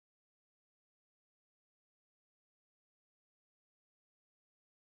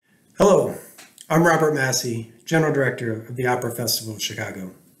Hello, I'm Robert Massey, General Director of the Opera Festival of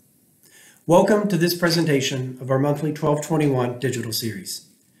Chicago. Welcome to this presentation of our monthly 1221 digital series.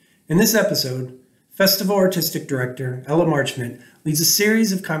 In this episode, Festival Artistic Director Ella Marchment leads a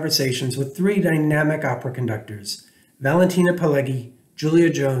series of conversations with three dynamic opera conductors, Valentina Peleggi, Julia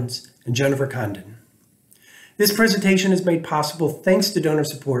Jones, and Jennifer Condon. This presentation is made possible thanks to donor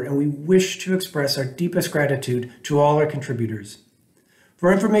support, and we wish to express our deepest gratitude to all our contributors.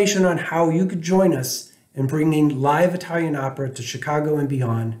 For information on how you could join us in bringing live Italian opera to Chicago and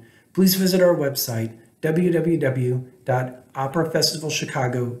beyond, please visit our website,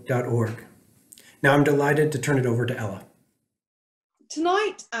 www.operafestivalchicago.org. Now I'm delighted to turn it over to Ella.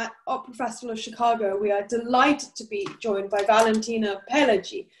 Tonight at Opera Festival of Chicago, we are delighted to be joined by Valentina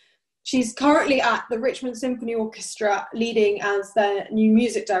Peleggi. She's currently at the Richmond Symphony Orchestra, leading as their new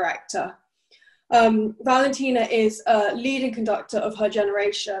music director. Valentina is a leading conductor of her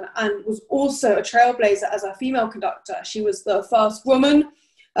generation and was also a trailblazer as a female conductor. She was the first woman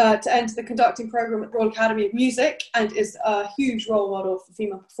to enter the conducting program at the Royal Academy of Music and is a huge role model for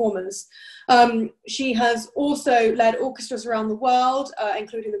female performers. She has also led orchestras around the world,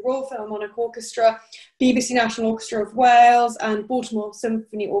 including the Royal Philharmonic Orchestra, BBC National Orchestra of Wales, and Baltimore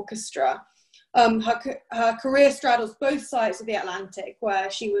Symphony Orchestra. Her career straddles both sides of the Atlantic,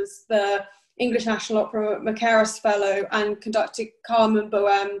 where she was the English National Opera Macaris Fellow and conducted Carmen,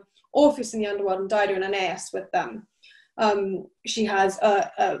 Bohème, Orpheus in the Underworld, and Dido and Aeneas with them. She has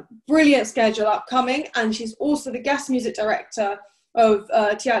a brilliant schedule upcoming, and she's also the guest music director of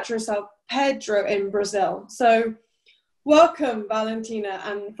Teatro São Pedro in Brazil. So welcome, Valentina,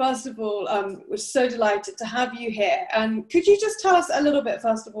 and first of all, we're so delighted to have you here. And could you just tell us a little bit,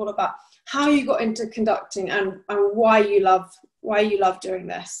 first of all, about how you got into conducting and why you love doing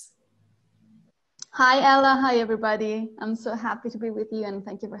this? Hi, Ella. Hi, everybody. I'm so happy to be with you, and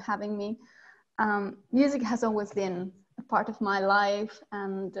thank you for having me. Music has always been a part of my life,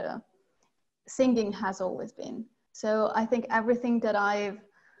 and singing has always been. So I think everything that I've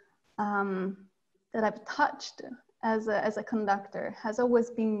touched as a conductor has always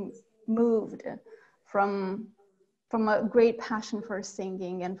been moved from a great passion for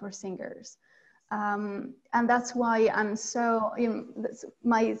singing and for singers. And that's why I'm so,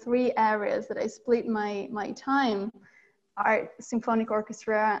 my three areas that I split my time are symphonic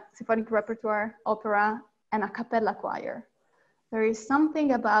orchestra, symphonic repertoire, opera, and a cappella choir. There is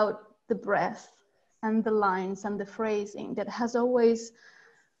something about the breath and the lines and the phrasing that has always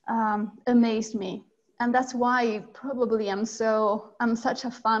amazed me. And that's why probably I'm such a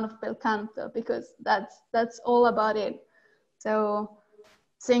fan of bel canto, because that's all about it. So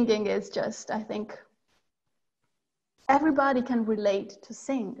singing is just, I think, everybody can relate to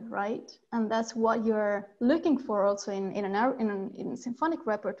sing, right? And that's what you're looking for also in symphonic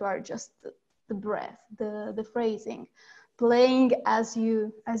repertoire, just the breath, the phrasing, playing as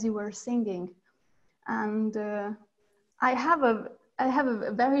you were singing. And I have a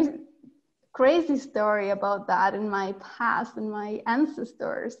very crazy story about that in my past and my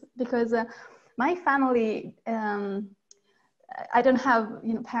ancestors, because my family, I don't have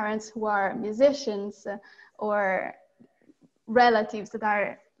parents who are musicians or relatives that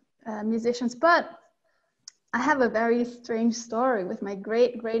are musicians, but I have a very strange story with my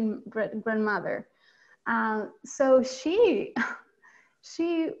great grandmother. So she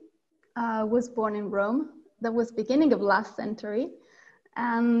was born in Rome. That was beginning of last century,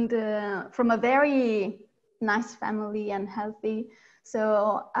 and from a very nice family and healthy.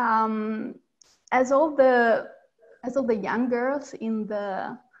 So as all the young girls in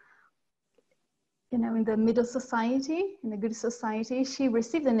the middle society, in a good society, she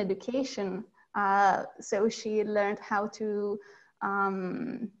received an education. So she learned how to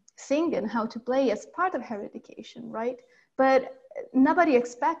sing and how to play as part of her education, right? But nobody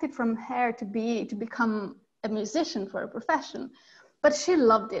expected from her to become a musician for a profession. But she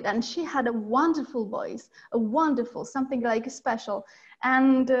loved it, and she had a wonderful voice, something like special,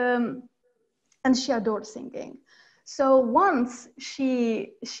 and she adored singing. So once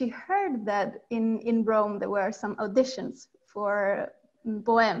she heard that in Rome there were some auditions for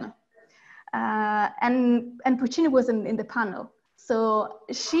Bohème, and Puccini was in the panel. So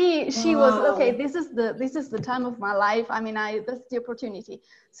she was, okay, this is the time of my life. I mean, that's the opportunity.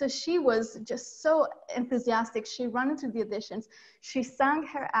 So she was just so enthusiastic. She ran into the auditions. She sang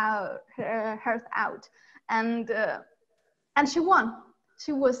her heart out, and she won.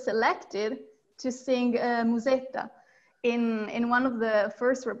 She was selected to sing Musetta in one of the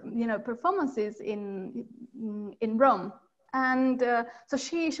first performances in Rome. And so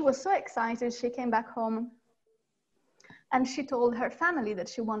she was so excited. She came back home And she told her family that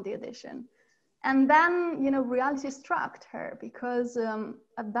she won the audition. And then, reality struck her, because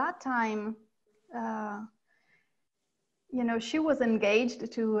at that time, she was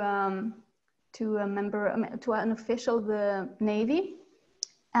engaged to an official of the Navy.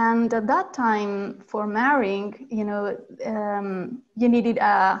 And at that time, for marrying, you needed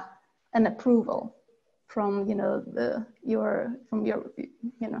an approval from,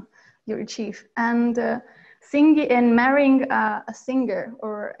 your chief. And singing and marrying a singer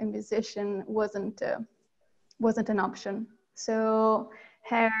or a musician wasn't an option. So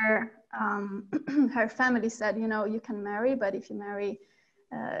her her family said, you can marry, but if you marry,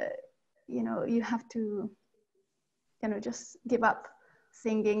 you have to, just give up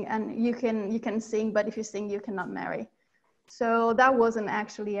singing, and you can sing, but if you sing, you cannot marry. So that wasn't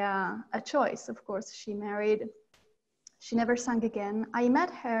actually a choice. Of course, she married. She never sang again. I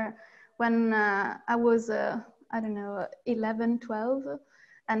met her when I was, 11, 12,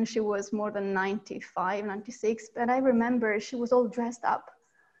 and she was more than 95, 96. But I remember she was all dressed up.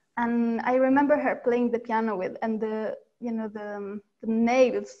 And I remember her playing the piano with, and the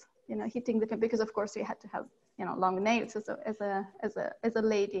nails, hitting the piano, because of course you had to have, long nails as a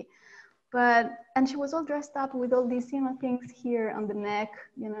lady. And she was all dressed up with all these, things here on the neck,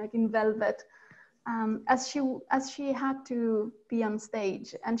 in velvet. As she had to be on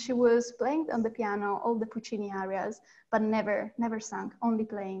stage, and she was playing on the piano all the Puccini arias, but never sang, only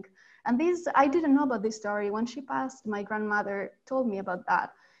playing. And I didn't know about this story. When she passed, my grandmother told me about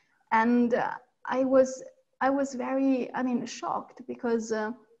that, and I was very, shocked, because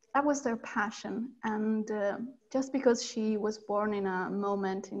that was their passion. And just because she was born in a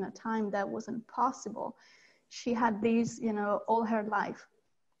moment, in a time that wasn't possible, she had these, all her life.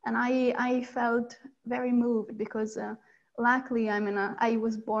 And I felt very moved, because luckily I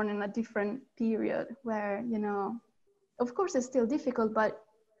was born in a different period where, of course it's still difficult, but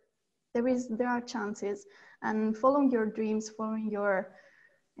there are chances, and following your dreams, following your,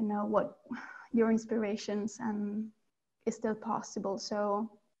 your inspirations, and it's still possible. So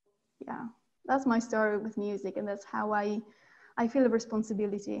yeah, that's my story with music, and that's how I feel a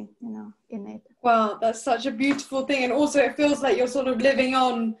responsibility, in it. Wow, that's such a beautiful thing. And also it feels like you're sort of living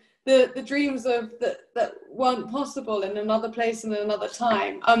on the dreams of that weren't possible in another place and another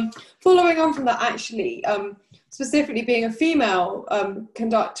time. Following on from that, actually, specifically being a female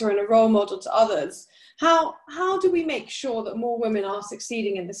conductor and a role model to others, how do we make sure that more women are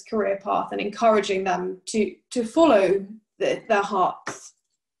succeeding in this career path and encouraging them to follow their hearts?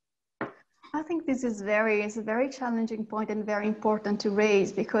 I think this is a very challenging point, and very important to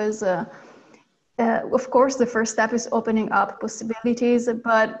raise, because of course the first step is opening up possibilities,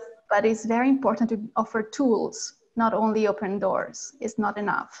 but it's very important to offer tools, not only open doors. It's not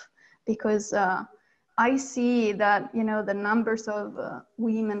enough, because I see that, the numbers of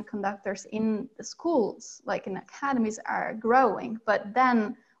women conductors in the schools, like in academies, are growing. But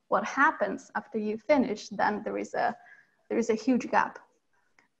then what happens after you finish? Then there is a huge gap.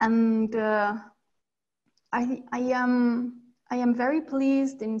 And I am very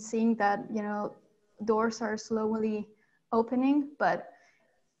pleased in seeing that, doors are slowly opening, but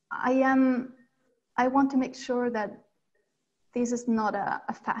I want to make sure that this is not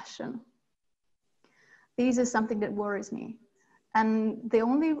a fashion. This is something that worries me. And the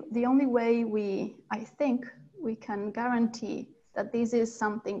only way I think we can guarantee that this is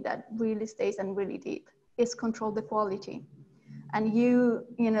something that really stays and really deep is control the quality. And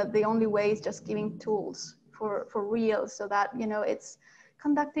the only way is just giving tools for real, so that,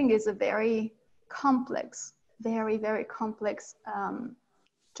 conducting is a very complex, very, very complex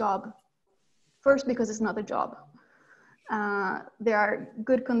job. First, because it's not a job. There are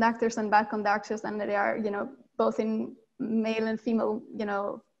good conductors and bad conductors, and there are, both in male and female,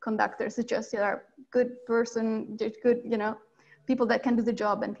 conductors. It's just there are good people that can do the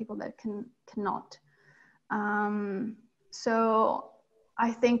job and people that cannot. So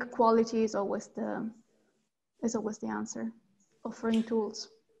I think quality is always the answer, offering tools.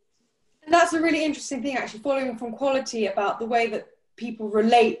 And that's a really interesting thing, actually, following from quality, about the way that people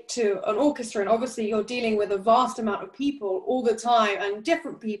relate to an orchestra. And obviously you're dealing with a vast amount of people all the time, and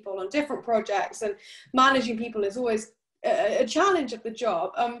different people and different projects, and managing people is always a challenge of the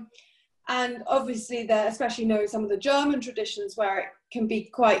job. And obviously there, especially knowing some of the German traditions, where it can be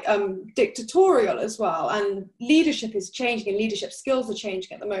quite dictatorial as well, and leadership is changing and leadership skills are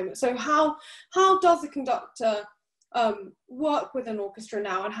changing at the moment. So how does a conductor work with an orchestra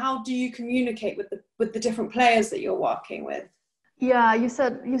now, and how do you communicate with the different players that you're working with? Yeah, you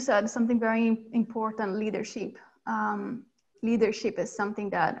said something very important: leadership. Leadership is something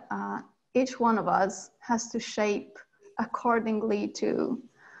that each one of us has to shape accordingly to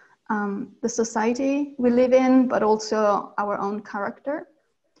the society we live in, but also our own character.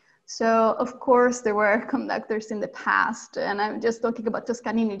 So of course there were conductors in the past, and I'm just talking about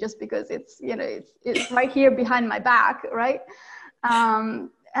Toscanini just because it's, you know, it's right here behind my back, right?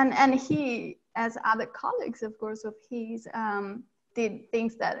 And he, as other colleagues, of course, of his, did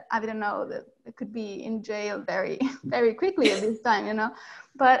things that I don't know, that could be in jail very, very quickly at this time, you know.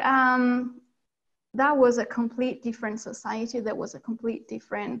 But that was a complete different society. That was a complete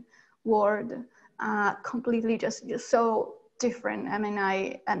different world, completely just so different. I mean,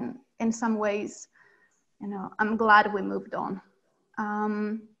 and in some ways, you know, I'm glad we moved on,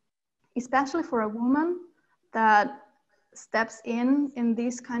 especially for a woman that steps in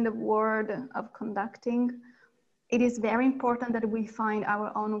this kind of world of conducting. It is very important that we find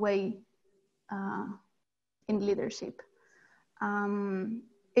our own way in leadership.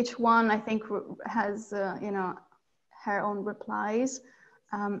 Each one, I think, has, you know, her own replies.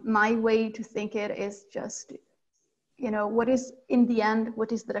 My way to think it is just, you know, what is, in the end,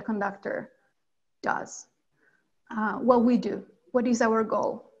 what is that a conductor does? What we do, what is our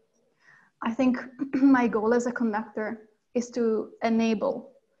goal? I think my goal as a conductor is to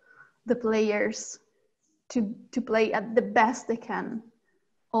enable the players to play at the best they can,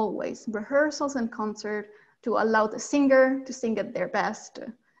 always. Rehearsals and concert, to allow the singer to sing at their best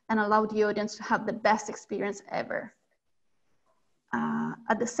and allow the audience to have the best experience ever.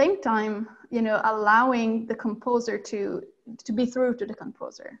 At the same time, you know, allowing the composer to be through to the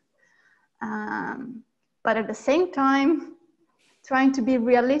composer. But at the same time, trying to be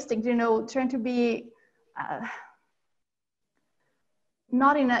realistic, you know, trying to be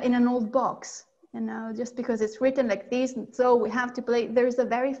not in an old box, you know, just because it's written like this, and so we have to play. There's a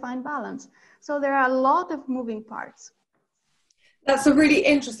very fine balance. So there are a lot of moving parts. That's a really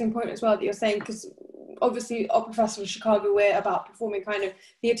interesting point as well that you're saying, because obviously Opera Festival Chicago, we're about performing kind of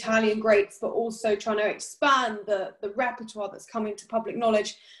the Italian greats, but also trying to expand the repertoire that's coming to public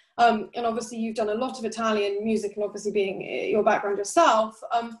knowledge. And obviously you've done a lot of Italian music, and obviously being your background yourself,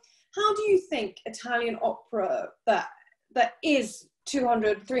 how do you think Italian opera that is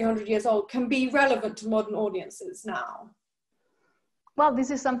 200, 300 years old can be relevant to modern audiences now? Well,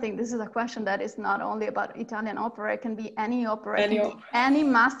 this is a question that is not only about Italian opera. It can be any opera, any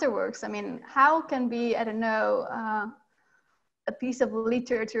masterworks. I mean, how can be, I don't know, a piece of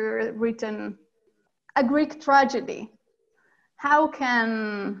literature written, a Greek tragedy? How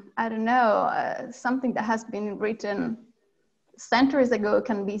can, I don't know, something that has been written centuries ago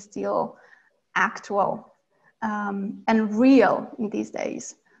can be still actual and real in these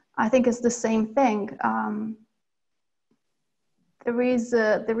days? I think it's the same thing. There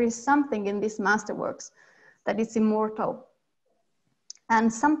is something in these masterworks that is immortal.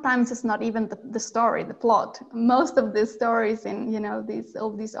 And sometimes it's not even the story, the plot. Most of the stories in, you know,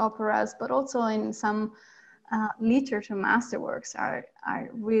 all these operas, but also in some literature masterworks are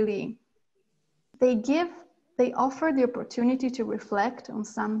really, they offer the opportunity to reflect on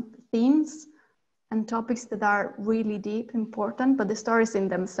some themes and topics that are really deep, important, but the stories in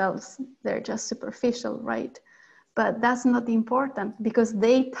themselves, they're just superficial, right? But that's not important, because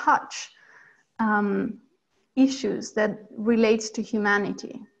they touch issues that relates to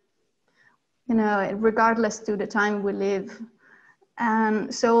humanity, you know, regardless to the time we live.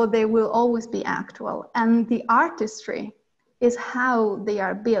 And so they will always be actual. And the artistry is how they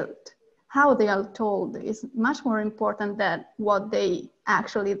are built, how they are told is much more important than what they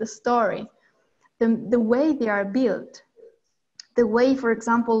actually, the story, the way they are built, the way, for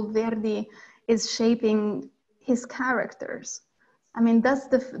example, Verdi is shaping his characters. I mean, that's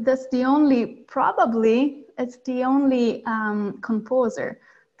the only, probably it's the only composer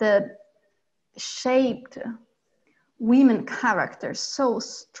that shaped women characters so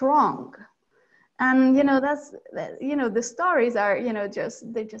strong. And, you know, you know, the stories are, you know,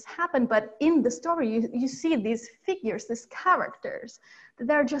 they just happen, but in the story, you see these figures, these characters,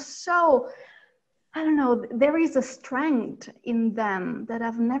 they're just so, I don't know, there is a strength in them that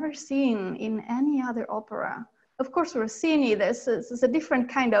I've never seen in any other opera. Of course, Rossini, there's a different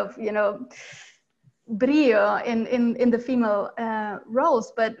kind of, you know, brio in the female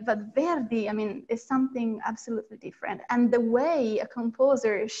roles, but Verdi, I mean, is something absolutely different. And the way a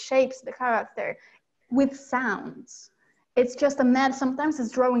composer shapes the character with sounds, it's just sometimes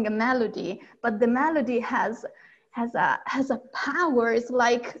it's drawing a melody, but the melody has a power. It's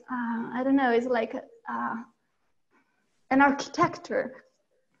like, I don't know, it's like an architecture.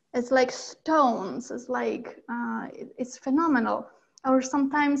 It's like stones. It's like, it's phenomenal. Or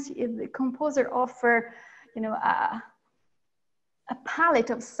sometimes the composer offer, you know, a palette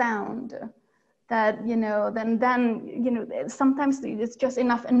of sound that, you know, then you know, sometimes it's just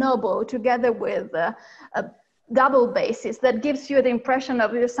enough an oboe together with a double basses that gives you the impression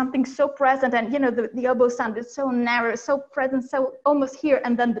of there's something so present, and you know, the oboe sound is so narrow, so present, so almost here,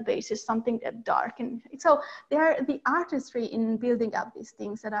 and then the bass is something that dark. And so there are the artistry in building up these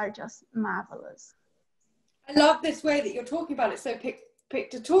things that are just marvelous. I love this way that you're talking about it so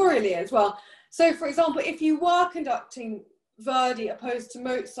pictorially as well. So for example, if you were conducting Verdi opposed to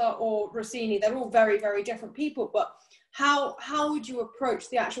Mozart or Rossini, they're all very, very different people, but how would you approach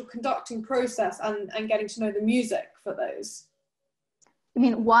the actual conducting process and getting to know the music for those? You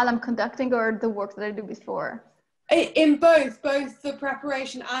mean while I'm conducting, or the work that I do before? In both the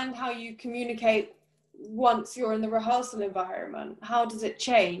preparation and how you communicate once you're in the rehearsal environment. How does it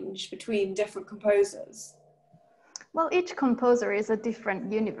change between different composers? Well, each composer is a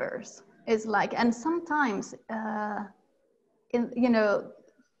different universe. It's like, and sometimes you know,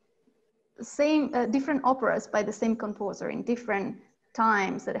 same different operas by the same composer in different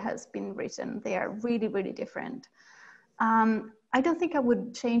times that it has been written, they are really, really different. I don't think I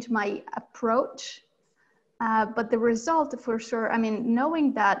would change my approach, but the result for sure, I mean,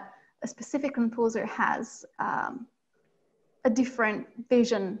 knowing that a specific composer has a different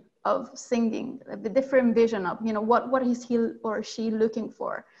vision of singing, a different vision of, you know, what is he or she looking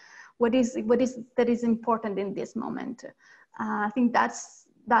for, what is that is important in this moment. I think that's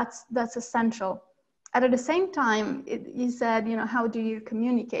essential. And at the same time, you said, you know, how do you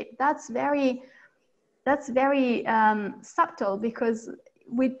communicate? That's very subtle, because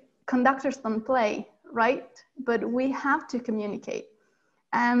conductors don't play, right? But we have to communicate.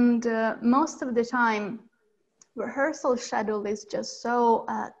 And most of the time, rehearsal schedule is just so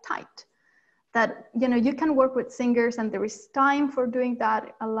tight that, you know, you can work with singers and there is time for doing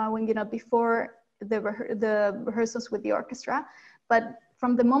that, allowing, you know, before the rehearsals with the orchestra. But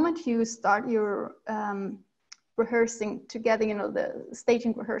from the moment you start your rehearsing together, you know, the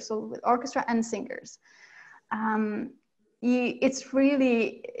staging rehearsal with orchestra and singers, it's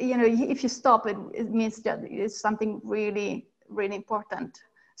really, you know, if you stop it, it means that it's something really, really important.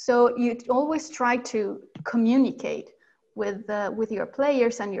 So you always try to communicate with your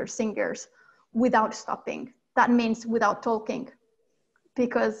players and your singers without stopping. That means without talking,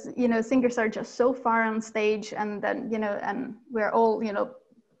 because, you know, singers are just so far on stage, and then, you know, and we're all, you know,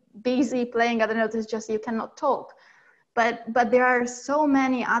 busy playing other notes. It's just you cannot talk. But there are so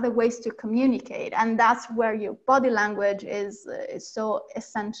many other ways to communicate, and that's where your body language is so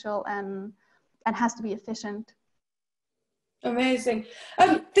essential and has to be efficient. Amazing.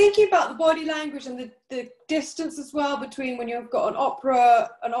 Thinking about the body language and the distance as well between when you've got an opera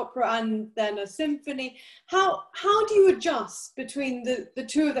and then a symphony, how do you adjust between the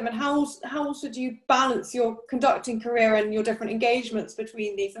two of them, and how also do you balance your conducting career and your different engagements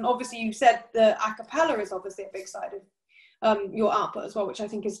between these? And obviously you said the a cappella is obviously a big side of your output as well, which I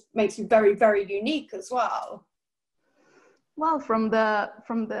think makes you very, very unique as well. Well, from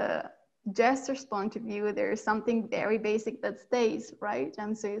the gesture's point of view, there is something very basic that stays, right?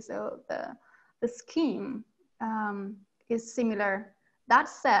 And so the scheme is similar. That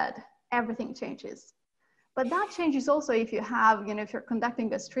said, everything changes. But that changes also if you have, you know, if you're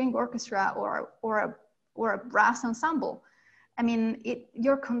conducting a string orchestra or a brass ensemble. I mean,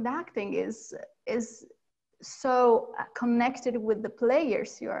 your conducting is so connected with the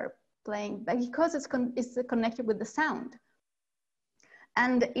players you are playing, because it's connected with the sound.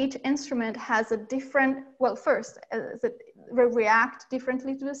 And each instrument has a different, well, first, they react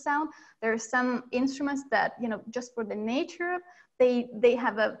differently to the sound. There are some instruments that, you know, just for the nature, they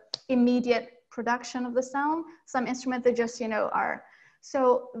have a immediate production of the sound. Some instruments, they just, you know, are.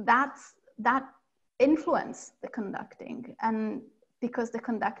 So that influence the conducting, and because the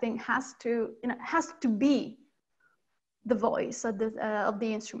conducting has to, you know, has to be the voice of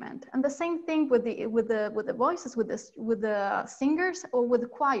the instrument. And the same thing with the voices, with the singers or with the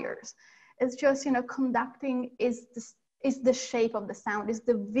choirs. It's just, you know, conducting is the shape of the sound, is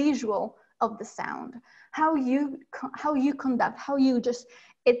the visual of the sound. How you conduct, how you just,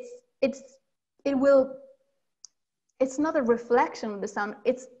 it's not a reflection of the sound,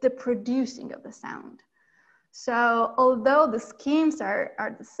 it's the producing of the sound. So although the schemes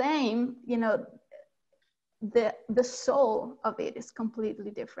are the same, you know, the soul of it is completely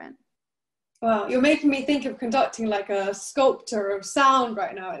different. Wow, you're making me think of conducting like a sculptor of sound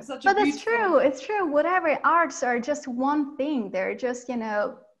right now. It's such a beautiful... It's true, it's true. Whatever arts are just one thing. They're just, you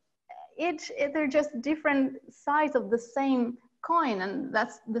know, they're just different sides of the same coin, and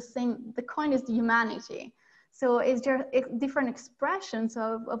that's the same, the coin is the humanity. So it's just different expressions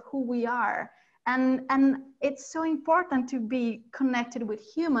of who we are. And it's so important to be connected with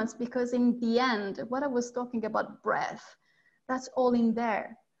humans, because in the end, what I was talking about, breath, that's all in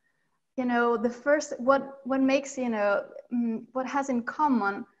there. You know, the first, what makes, you know, what has in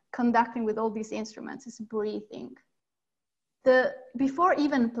common conducting with all these instruments is breathing. Before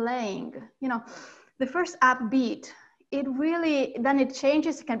even playing, you know, the first upbeat, it really, then it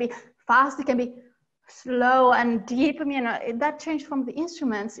changes. It can be fast, it can be slow and deep. I mean, you know, that changed from the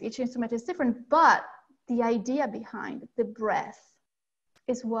instruments. Each instrument is different, but the idea behind the breath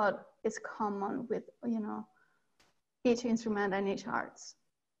is what is common with, you know, each instrument and each arts.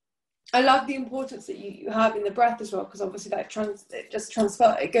 I love the importance that you have in the breath as well, because obviously that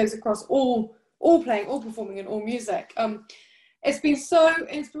it goes across all playing, all performing, and all music. It's been so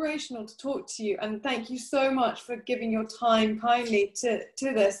inspirational to talk to you, and thank you so much for giving your time kindly to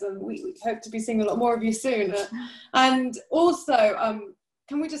this, and we hope to be seeing a lot more of you soon. And also,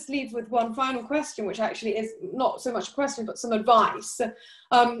 can we just leave with one final question, which actually is not so much a question, but some advice. At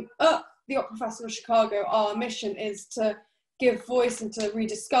the Opera Festival of Chicago, our mission is to give voice and to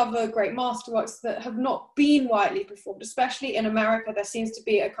rediscover great masterworks that have not been widely performed. Especially in America, there seems to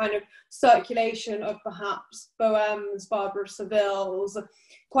be a kind of circulation of perhaps Bohèmes, Barbara Sevilles.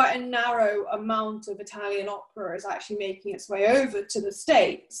 Quite a narrow amount of Italian opera is actually making its way over to the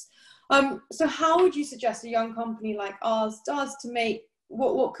States. So how would you suggest a young company like ours does to make,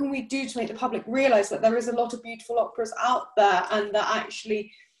 what can we do to make the public realize that there is a lot of beautiful operas out there, and that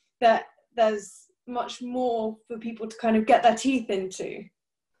actually that there's much more for people to kind of get their teeth into?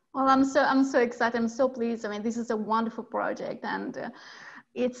 Well, I'm so excited. I'm so pleased. I mean, this is a wonderful project, and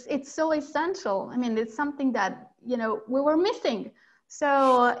it's so essential. I mean, it's something that, you know, we were missing.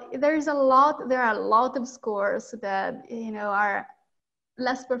 So there are a lot of scores that, you know, are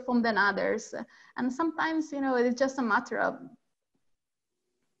less performed than others, and sometimes, you know, it's just a matter of,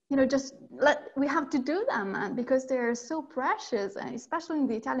 you know, we have to do them, because they're so precious, and especially in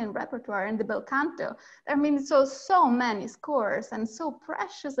the Italian repertoire and the bel canto. I mean, so many scores and so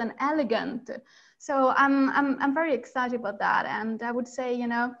precious and elegant. So I'm very excited about that. And I would say, you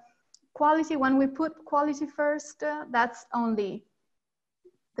know, quality, when we put quality first, that's only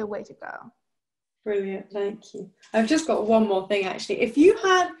the way to go. Brilliant, thank you. I've just got one more thing actually. If you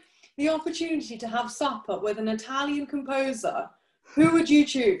had the opportunity to have supper with an Italian composer, who would you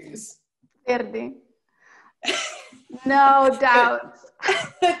choose? Verdi. No doubt.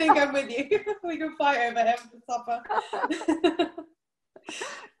 I think I'm with you. We can fight over him for supper.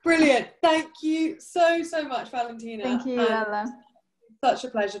 Brilliant. Thank you so much, Valentina. Thank you, Ella. Such a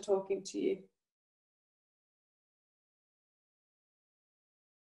pleasure talking to you.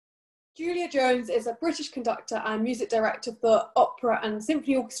 Julia Jones is a British conductor and music director for the Opera and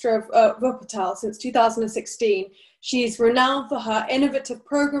Symphony Orchestra of Wuppertal since 2016. She is renowned for her innovative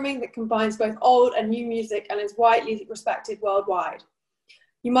programming that combines both old and new music and is widely respected worldwide.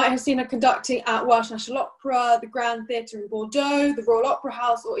 You might have seen her conducting at Welsh National Opera, the Grand Theatre in Bordeaux, the Royal Opera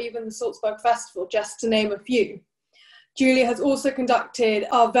House, or even the Salzburg Festival, just to name a few. Julia has also conducted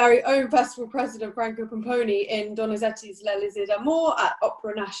our very own festival president, Franco Pomponi, in Donizetti's L'Élysée d'Amour at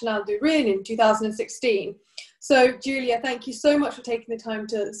Opera Nationale de Rennes in 2016. So, Julia, thank you so much for taking the time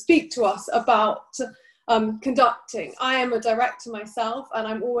to speak to us about conducting. I am a director myself, and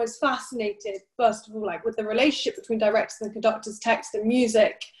I'm always fascinated, first of all, like with the relationship between directors and conductors, text and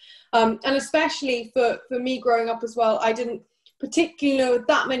music. And especially for me growing up as well, I didn't particularly know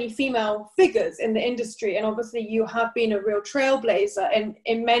that many female figures in the industry, and obviously you have been a real trailblazer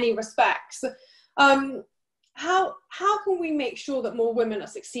in many respects. How can we make sure that more women are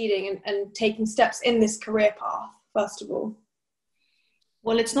succeeding and taking steps in this career path, first of all?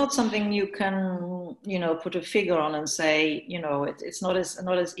 Well, it's not something you can, you know, put a figure on and say, you know, it's not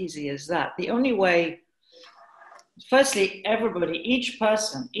as easy as that. The only way, firstly, everybody, each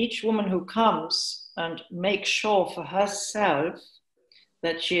person, each woman who comes and make sure for herself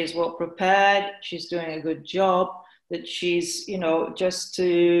that she is well prepared, she's doing a good job, that she's, you know, just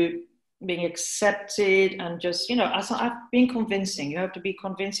to being accepted, and just, you know, as I've been convincing, you have to be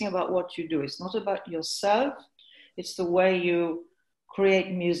convincing about what you do. It's not about yourself, it's the way you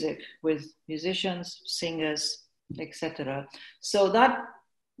create music with musicians, singers, etc. So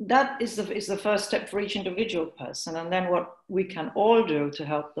that is the first step for each individual person. And then what we can all do to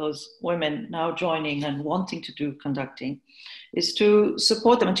help those women now joining and wanting to do conducting is to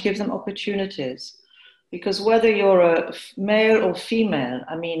support them and to give them opportunities. Because whether you're a male or female,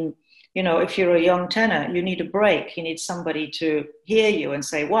 I mean, you know, if you're a young tenor, you need a break. You need somebody to hear you and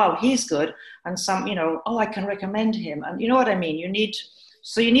say, wow, he's good. And some, you know, oh, I can recommend him. And you know what I mean? You need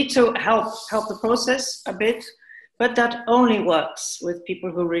to help the process a bit. But that only works with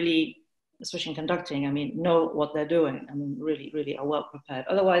people who really especially in conducting, I mean, know what they're doing. I mean, really, really are well prepared.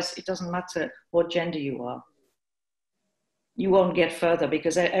 Otherwise, it doesn't matter what gender you are. You won't get further,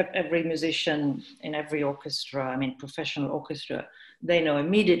 because every musician in every orchestra, I mean, professional orchestra, they know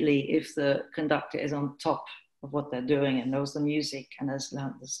immediately if the conductor is on top of what they're doing and knows the music and has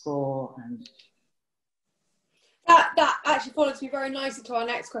learned the score. And that actually follows me very nicely to our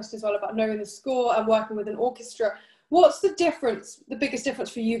next question as well, about knowing the score and working with an orchestra. What's the difference, the biggest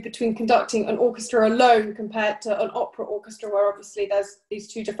difference for you between conducting an orchestra alone compared to an opera orchestra, where obviously there's these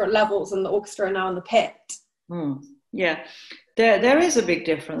two different levels and the orchestra are now in the pit? Yeah, there is a big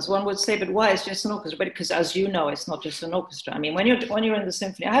difference. One would say, but why? It's just an orchestra. But because, as you know, it's not just an orchestra. I mean, when you're in the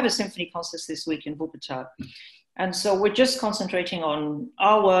symphony, I have a symphony concert this week in Wuppertal. And so we're just concentrating on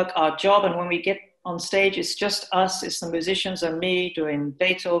our work, our job. And when we get on stage, it's just us, it's the musicians and me doing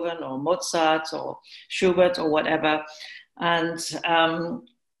Beethoven or Mozart or Schubert or whatever. And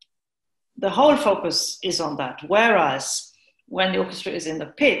the whole focus is on that. Whereas when the orchestra is in the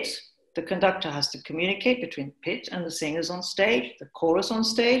pit, the conductor has to communicate between the pit and the singers on stage, the chorus on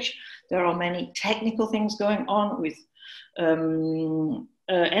stage. There are many technical things going on with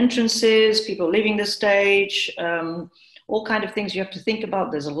entrances, people leaving the stage, all kind of things you have to think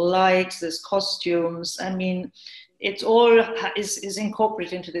about. There's lights, there's costumes. I mean, it all is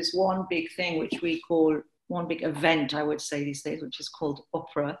incorporated into this one big thing, which we call one big event, I would say these days, which is called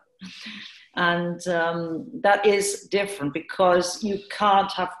opera. And that is different, because you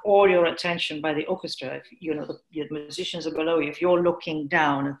can't have all your attention by the orchestra. If, you know, the musicians are below you. If you're looking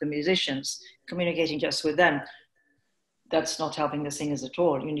down at the musicians, communicating just with them, that's not helping the singers at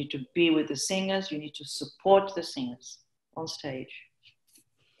all. You need to be with the singers. You need to support the singers on stage.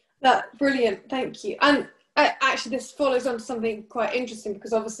 That's brilliant. Thank you. And actually, this follows on to something quite interesting,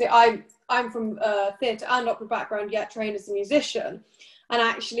 because obviously I'm from theatre and opera background, yet trained as a musician. And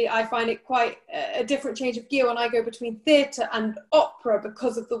actually, I find it quite a different change of gear when I go between theatre and opera,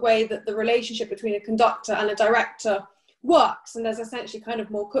 because of the way that the relationship between a conductor and a director works. And there's essentially kind of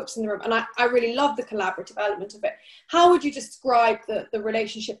more cooks in the room. And I really love the collaborative element of it. How would you describe the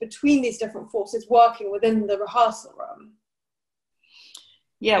relationship between these different forces working within the rehearsal room?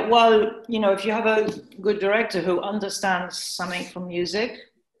 Yeah, well, you know, if you have a good director who understands something from music,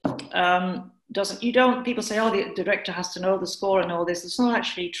 people say, oh, the director has to know the score and all this. It's not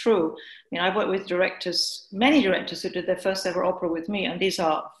actually true. I mean, I've worked with directors, many directors who did their first ever opera with me, and these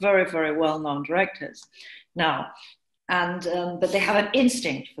are very, very well-known directors now. And but they have an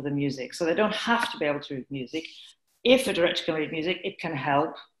instinct for the music, so they don't have to be able to read music. If a director can read music, it can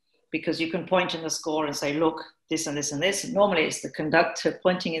help, because you can point in the score and say, look, this and this and this. Normally it's the conductor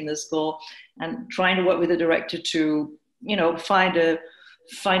pointing in the score and trying to work with the director to, you know, find a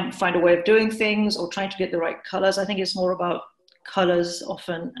way of doing things, or trying to get the right colors. I think it's more about colors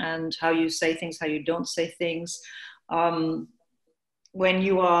often, and how you say things, how you don't say things. When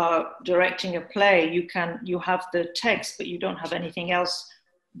you are directing a play, you have the text, but you don't have anything else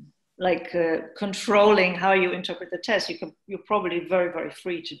like controlling how you interpret the text. You're probably very, very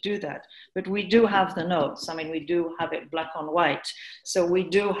free to do that. But we do have the notes. I mean, we do have it black on white. So we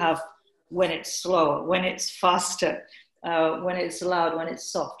do have when it's slower, when it's faster, when it's loud, when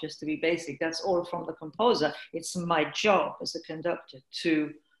it's soft, just to be basic. That's all from the composer. It's my job as a conductor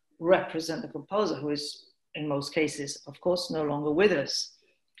to represent the composer, who is, in most cases, of course, no longer with us.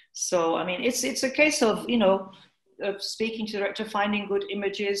 So, I mean, it's a case of, you know, speaking to the director, finding good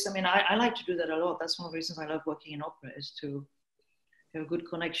images. I mean, I like to do that a lot. That's one of the reasons I love working in opera, is to have a good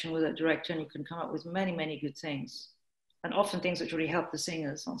connection with a director, and you can come up with many, many good things. And often things which really help the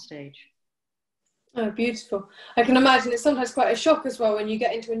singers on stage. Oh, beautiful. I can imagine it's sometimes quite a shock as well when you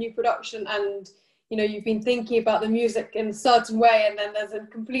get into a new production and, you know, you've been thinking about the music in a certain way, and then there's a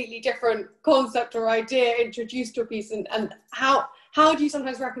completely different concept or idea introduced to a piece. And how do you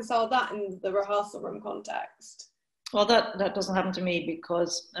sometimes reconcile that in the rehearsal room context? Well, that doesn't happen to me,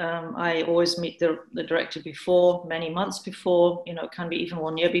 because I always meet the director before, many months before, you know, it can be even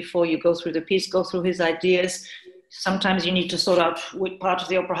 1 year before. You go through the piece, go through his ideas. Sometimes you need to sort out which part of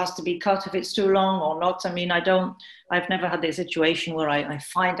the opera has to be cut if it's too long or not. I mean, I've never had the situation where I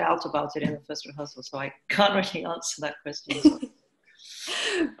find out about it in the first rehearsal, so I can't really answer that question.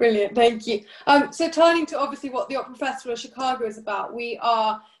 Brilliant, thank you. So turning to obviously what the Opera Festival of Chicago is about, we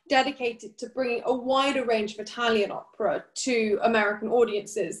are dedicated to bringing a wider range of Italian opera to American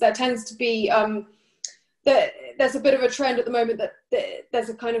audiences. There tends to be there's a bit of a trend at the moment that there's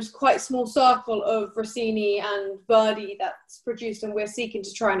a kind of quite small circle of Rossini and Verdi that's produced, and we're seeking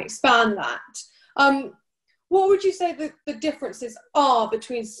to try and expand that. What would you say the differences are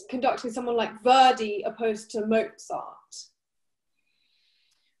between conducting someone like Verdi opposed to Mozart?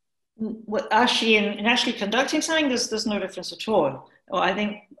 Well, actually, in actually conducting something, there's no difference at all. Well, I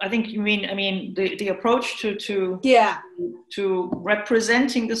think you mean, I mean, the approach to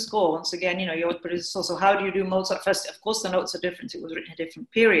representing the score. Once again, you know, but it's also, how do you do Mozart first? Of course, the notes are different. It was written in a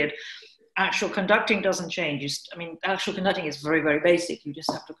different period. Actual conducting doesn't change. I mean, actual conducting is very, very basic. You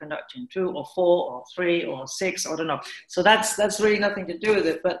just have to conduct in 2 or 4 or 3 or 6, I don't know. So that's really nothing to do with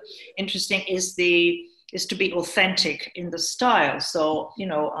it. But interesting is to be authentic in the style. So, you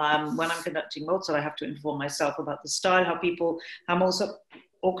know, when I'm conducting Mozart, I have to inform myself about the style, how Mozart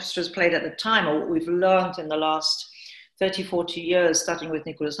orchestras played at the time, or what we've learned in the last 30, 40 years, starting with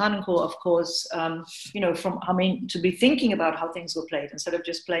Nicholas Harnoncourt, of course, you know, to be thinking about how things were played instead of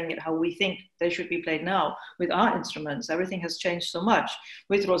just playing it how we think they should be played now with our instruments. Everything has changed so much.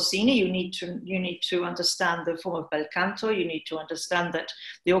 With Rossini, you need to understand the form of bel canto. You need to understand that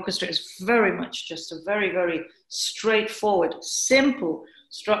the orchestra is very much just a very, very straightforward, simple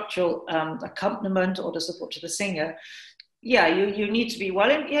structural accompaniment or the support to the singer. Yeah, you need to be well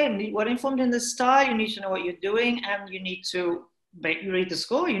informed in the style. You need to know what you're doing, and you need to read the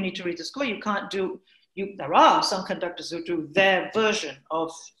score. You need to read the score. You can't do. There are some conductors who do their version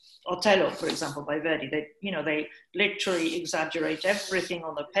of Otello, for example, by Verdi. They literally exaggerate everything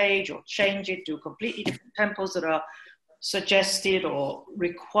on the page or change it, do completely different tempos that are suggested or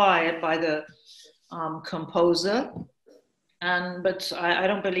required by the composer. But I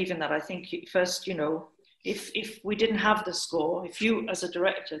don't believe in that. I think first, you know, if we didn't have the score, if you as a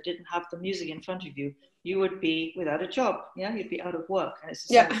director didn't have the music in front of you, you would be without a job. Yeah, you'd be out of work. And it's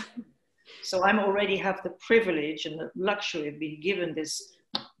the same. So I'm already have the privilege and the luxury of being given this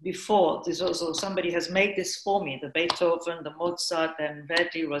before. There's also somebody has made this for me, the Beethoven, the Mozart, and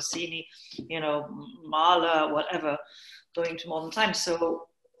Verdi, Rossini, you know, Mahler, whatever, going to modern times. So,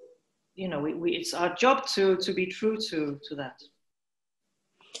 you know, it's our job to be true to that.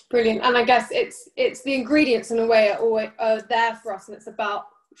 Brilliant. And I guess it's the ingredients in a way are there for us, and it's about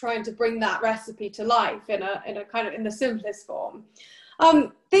trying to bring that recipe to life in a kind of in the simplest form.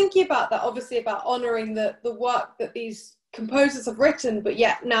 Thinking about that, obviously about honouring the work that these composers have written, but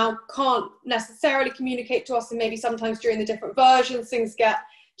yet now can't necessarily communicate to us, and maybe sometimes during the different versions things get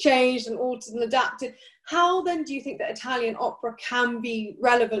changed and altered and adapted. How then do you think that Italian opera can be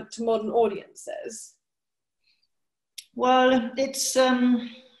relevant to modern audiences? Well, it's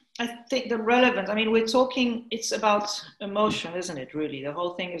I think the relevance, I mean, it's about emotion, isn't it, really? The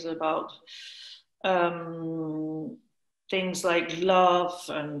whole thing is about things like love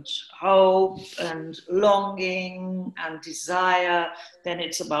and hope and longing and desire. Then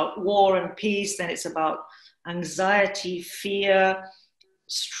it's about war and peace. Then it's about anxiety, fear,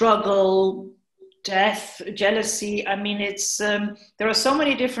 struggle, death, jealousy. I mean, there are so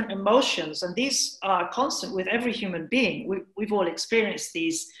many different emotions, and these are constant with every human being. We've all experienced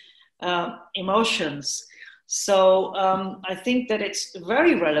these emotions. So I think that it's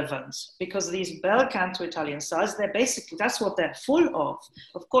very relevant, because these bel canto Italian styles, that's what they're full of.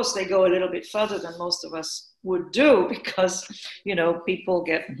 Of course, they go a little bit further than most of us would do, because, you know, people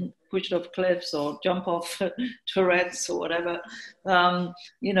get pushed off cliffs or jump off Tourette's or whatever,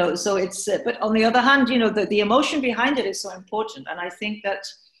 you know, so it's, but on the other hand, you know, the emotion behind it is so important. And I think that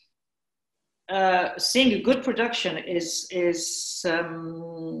seeing a good production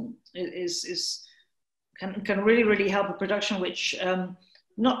can really, really help a production which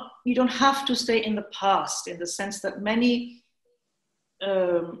you don't have to stay in the past, in the sense that many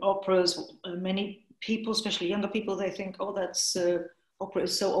operas, many people, especially younger people, they think, oh, that's opera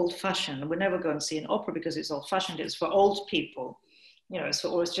is so old-fashioned. We're never going to see an opera because it's old-fashioned. It's for old people, you know,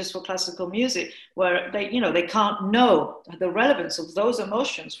 or it's just for classical music, where they can't know the relevance of those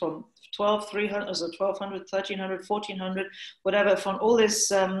emotions from 1200, 1300, 1400, whatever, from all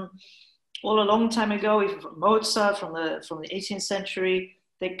this. All a long time ago, even from Mozart, from the 18th century,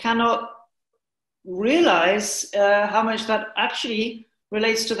 they cannot realize how much that actually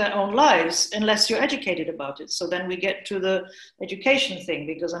relates to their own lives unless you're educated about it. So then we get to the education thing,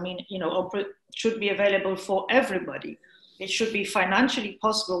 because I mean, you know, opera should be available for everybody. It should be financially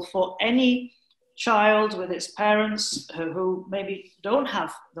possible for any child with its parents who maybe don't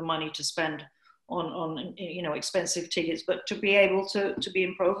have the money to spend on you know, expensive tickets, but to be able to be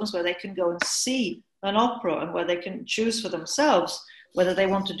in programs where they can go and see an opera, and where they can choose for themselves whether they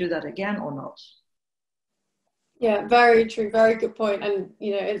want to do that again or not. Yeah, very true, very good point. And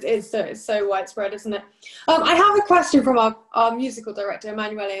you know, it's so widespread, isn't it? I have a question from our musical director,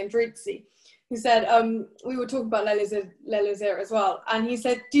 Emanuele Andrizzi, who said, we were talking about L'Elisir as well, and he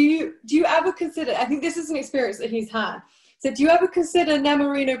said, do you ever consider, I think this is an experience that he's had, so do you ever consider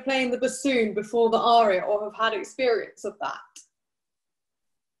Nemorino playing the bassoon before the aria, or have had experience of that?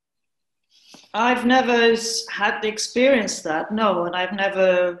 I've never had experienced that, no, and I've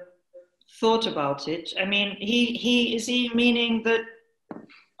never thought about it. I mean, is he meaning that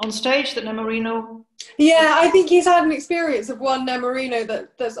on stage that Nemorino? Yeah, I think he's had an experience of one Nemorino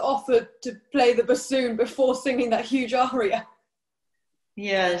that's offered to play the bassoon before singing that huge aria.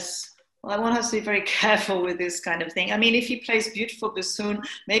 Yes. Well, one has to be very careful with this kind of thing. I mean, if he plays beautiful bassoon,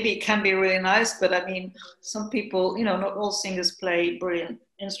 maybe it can be really nice, but I mean, some people, you know, not all singers play brilliant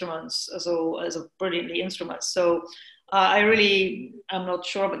instruments as a brilliantly instruments. So I really am not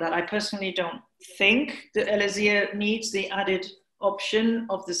sure about that. I personally don't think that Elysée needs the added option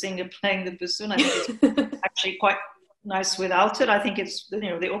of the singer playing the bassoon. I think it's actually quite nice without it. I think it's, you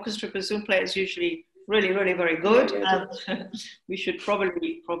know, the orchestra bassoon player is usually really, really very good, and we should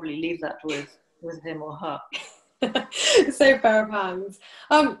probably leave that with him or her. So pair of hands.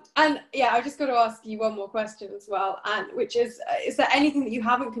 And yeah, I've just got to ask you one more question as well, and which is there anything that you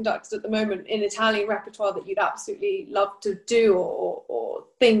haven't conducted at the moment in Italian repertoire that you'd absolutely love to do or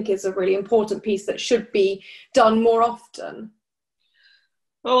think is a really important piece that should be done more often?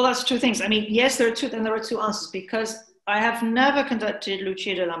 Oh, that's two things. I mean, yes, there are two answers, because I have never conducted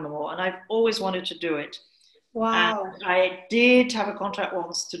Lucia de Lammermoor, and I've always wanted to do it. Wow. And I did have a contract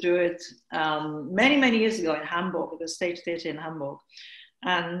once to do it many, many years ago in Hamburg, at the State Theatre in Hamburg.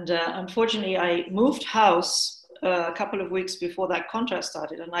 And unfortunately, I moved house a couple of weeks before that contract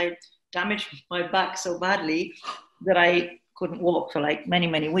started, and I damaged my back so badly that I couldn't walk for like many,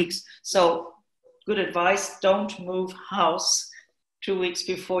 many weeks. So good advice, don't move house 2 weeks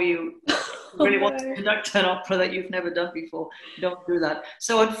before you really want to conduct an opera that you've never done before. Don't do that.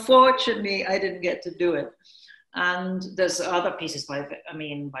 So unfortunately, I didn't get to do it. And there's other pieces by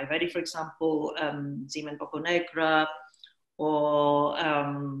Verdi, for example, Zimen Boccanegra, or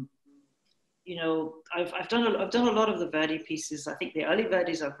you know, I've done a lot of the Verdi pieces. I think the early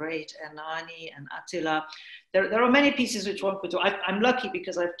Verdis are great, Ernani and Attila. There are many pieces which one could do. I'm lucky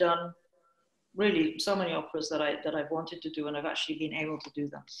because I've done really so many operas that I've wanted to do, and I've actually been able to do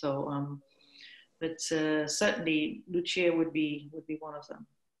them. So, but certainly Lucia would be one of them.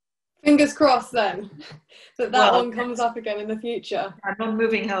 Fingers crossed then that one comes up again in the future. I'm not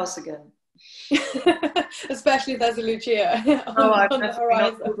moving house again. Especially if there's a Lucia no, I'm definitely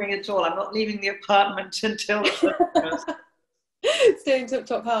not moving at all. I'm not leaving the apartment until staying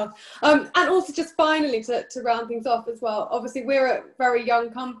tip-top health. And also just finally to round things off as well, obviously we're a very young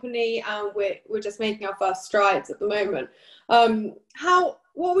company and we're just making our first strides at the moment.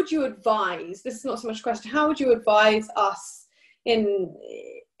 What would you advise, this is not so much a question, how would you advise us in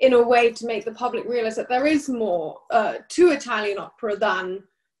a way to make the public realise that there is more to Italian opera than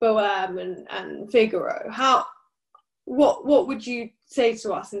Bohème and Figaro? What would you say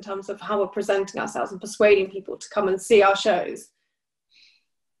to us in terms of how we're presenting ourselves and persuading people to come and see our shows?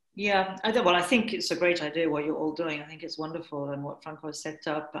 Yeah, I think it's a great idea what you're all doing. I think it's wonderful, and what Franco has set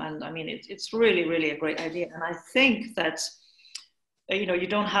up. And I mean, it's really, really a great idea. And I think that, you know, you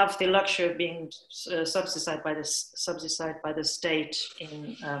don't have the luxury of being subsidized by the state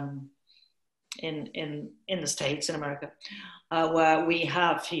in the States, in America, where we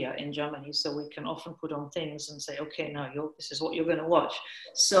have here in Germany. So we can often put on things and say, okay, now this is what you're going to watch.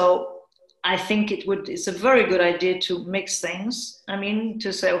 So I think it's a very good idea to mix things. I mean,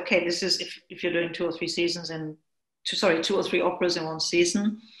 to say, okay, this is, if you're doing 2 or 3 operas in one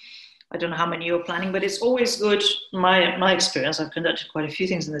season. I don't know how many you're planning, but it's always good. My experience, I've conducted quite a few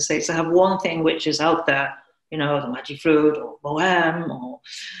things in the States. I have one thing which is out there, you know, the Magic Flute or Bohème or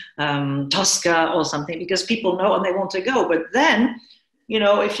Tosca or something, because people know and they want to go. But then, you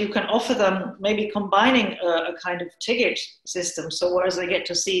know, if you can offer them maybe combining a kind of ticket system, so whereas they get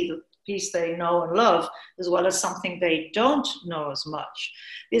to see the piece they know and love, as well as something they don't know as much.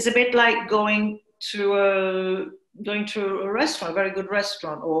 It's a bit like going to a restaurant, a very good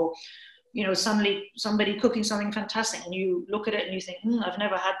restaurant, or, you know, suddenly somebody cooking something fantastic and you look at it and you think, I've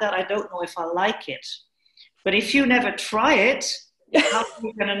never had that. I don't know if I like it. But if you never try it, how are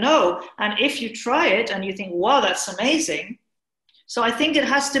you going to know? And if you try it and you think, wow, that's amazing. So I think it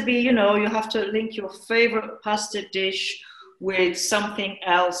has to be, you know, you have to link your favorite pasta dish with something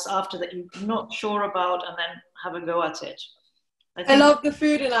else after that you're not sure about, and then have a go at it. I love the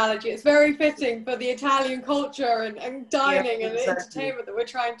food analogy. It's very fitting for the Italian culture and dining and entertainment that we're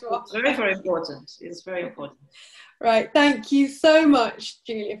trying to offer. It's very, very important. It's very important. Right. Thank you so much,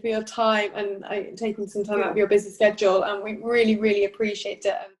 Julia, for your time and taking some time out of your busy schedule. And we really, really appreciate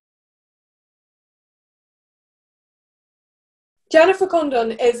it. Jennifer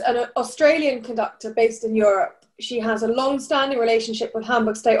Condon is an Australian conductor based in Europe. She has a long-standing relationship with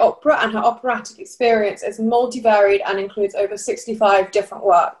Hamburg State Opera, and her operatic experience is multivaried and includes over 65 different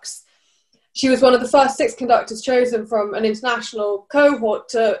works. She was one of the first 6 conductors chosen from an international cohort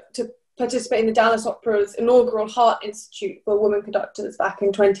to participate in the Dallas Opera's inaugural Heart Institute for Women Conductors back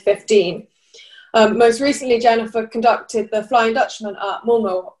in 2015. Most recently, Jennifer conducted the Flying Dutchman at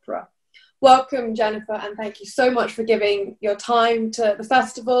Malmö Opera. Welcome, Jennifer, and thank you so much for giving your time to the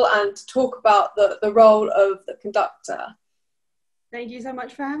festival and to talk about the role of the conductor. Thank you so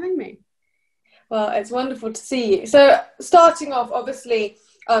much for having me. Well, it's wonderful to see you. So starting off, obviously,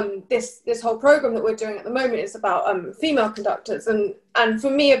 this whole program that we're doing at the moment is about female conductors. And for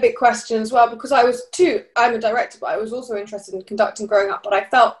me, a big question as well, because I'm a director, but I was also interested in conducting growing up, but I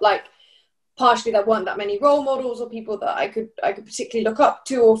felt like partially there weren't that many role models or people that I could particularly look up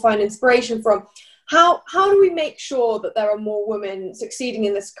to or find inspiration from. How do we make sure that there are more women succeeding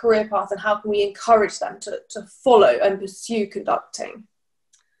in this career path, and how can we encourage them to follow and pursue conducting?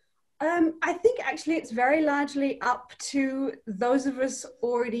 I think actually it's very largely up to those of us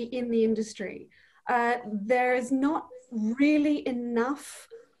already in the industry. There is not really enough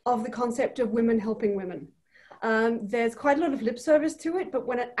of the concept of women helping women. There's quite a lot of lip service to it, but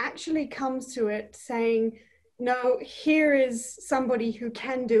when it actually comes to it, saying, no, here is somebody who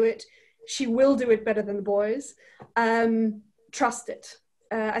can do it, she will do it better than the boys, trust it.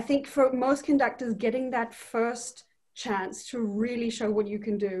 I think for most conductors, getting that first chance to really show what you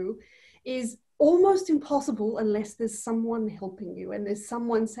can do is almost impossible unless there's someone helping you and there's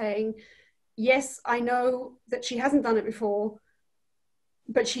someone saying, yes, I know that she hasn't done it before,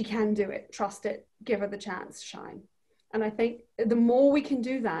 but she can do it, trust it, give her the chance, shine. And I think the more we can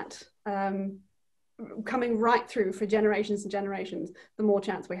do that, coming right through for generations and generations, the more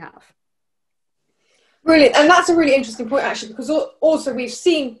chance we have. Brilliant. And that's a really interesting point, actually, because also we've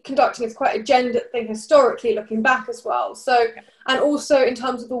seen conducting as quite a gendered thing historically, looking back as well. So, and also in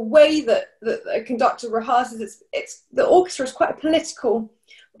terms of the way that a conductor rehearses, it's the orchestra is quite a political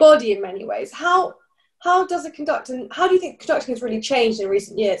body in many ways. How do you think conducting has really changed in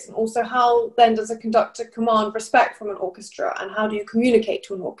recent years? And also, how then does a conductor command respect from an orchestra, and how do you communicate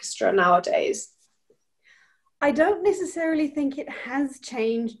to an orchestra nowadays? I don't necessarily think it has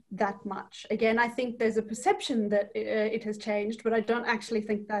changed that much. Again, I think there's a perception that it has changed, but I don't actually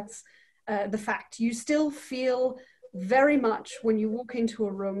think that's the fact. You still feel very much when you walk into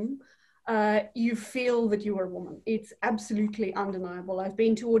a room, you feel that you are a woman. It's absolutely undeniable. I've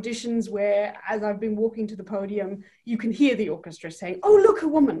been to auditions where, as I've been walking to the podium, you can hear the orchestra saying, oh, look, a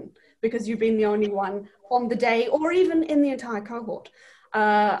woman, because you've been the only one on the day or even in the entire cohort.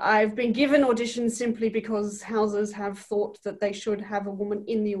 I've been given auditions simply because houses have thought that they should have a woman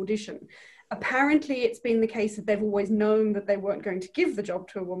in the audition. Apparently, it's been the case that they've always known that they weren't going to give the job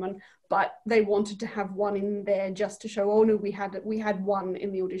to a woman, but they wanted to have one in there just to show, oh no, we had one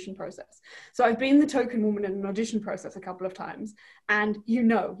in the audition process. So I've been the token woman in an audition process a couple of times, and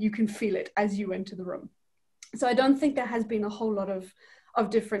you can feel it as you enter the room. So I don't think there has been a whole lot of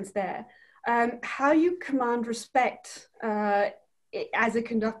difference there. How you command respect as a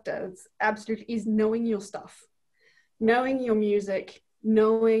conductor is knowing your stuff, knowing your music,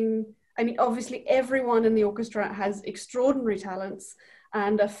 obviously everyone in the orchestra has extraordinary talents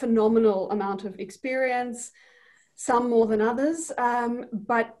and a phenomenal amount of experience, some more than others,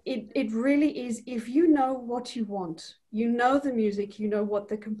 but it really is, if you know what you want, you know the music, you know what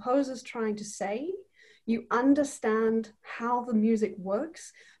the composer's trying to say, you understand how the music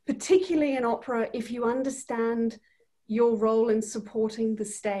works, particularly in opera, if you understand your role in supporting the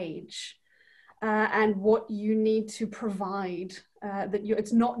stage and what you need to provide,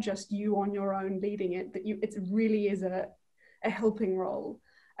 it's not just you on your own leading it, that it really is a helping role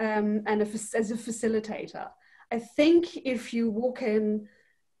and as a facilitator. I think if you walk in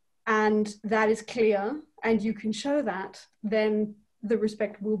and that is clear and you can show that, then the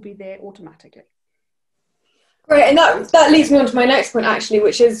respect will be there automatically. Great, and that leads me on to my next point, actually,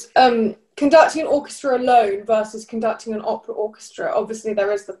 which is conducting an orchestra alone versus conducting an opera orchestra. Obviously,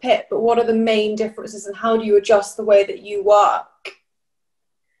 there is the pit, but what are the main differences and how do you adjust the way that you work?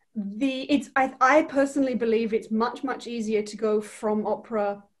 I personally believe it's much, much easier to go from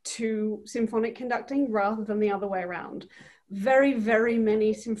opera to symphonic conducting rather than the other way around. Very, very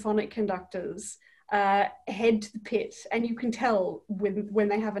many symphonic conductors head to the pit, and you can tell when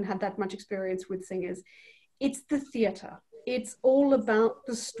they haven't had that much experience with singers. It's the theatre. It's all about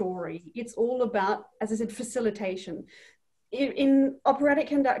the story. It's all about, as I said, facilitation. In operatic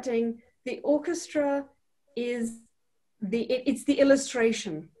conducting, the orchestra is it's the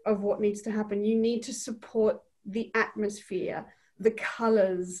illustration of what needs to happen. You need to support the atmosphere, the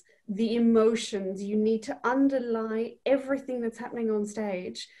colors, the emotions. You need to underlie everything that's happening on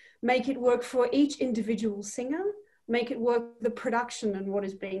stage, make it work for each individual singer, make it work with the production and what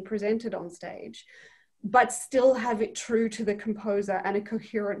is being presented on stage, but still have it true to the composer and a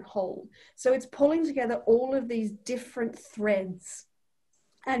coherent whole. So it's pulling together all of these different threads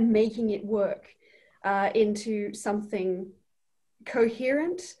and making it work into something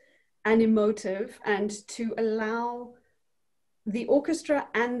coherent and emotive, and to allow the orchestra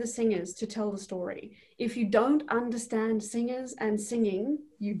and the singers to tell the story. If you don't understand singers and singing,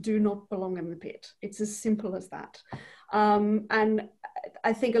 you do not belong in the pit. It's as simple as that. And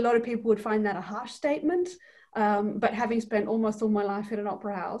I think a lot of people would find that a harsh statement, but having spent almost all my life in an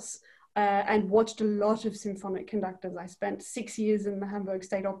opera house and watched a lot of symphonic conductors, I spent 6 years in the Hamburg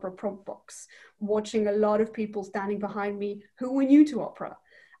State Opera prompt box, watching a lot of people standing behind me who were new to opera.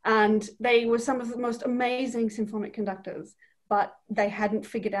 And they were some of the most amazing symphonic conductors, but they hadn't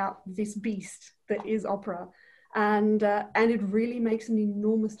figured out this beast that is opera. And it really makes an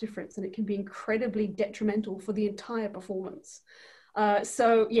enormous difference, and it can be incredibly detrimental for the entire performance.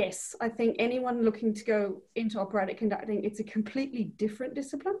 So yes, I think anyone looking to go into operatic conducting, it's a completely different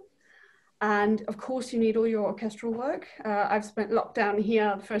discipline. And of course you need all your orchestral work. I've spent lockdown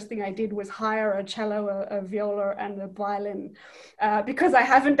here. The first thing I did was hire a cello, a viola and a violin because I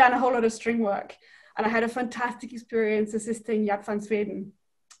haven't done a whole lot of string work. And I had a fantastic experience assisting Jaap van Zweden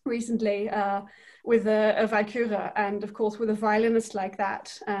recently with a Valkyrie, and of course with a violinist like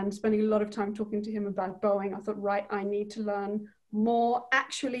that, and spending a lot of time talking to him about bowing. I thought, right, I need to learn more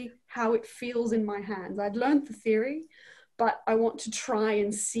actually how it feels in my hands. I'd learned the theory, but I want to try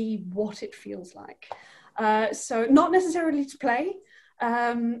and see what it feels like. So not necessarily to play,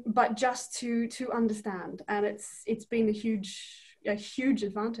 but just to understand. And it's been a huge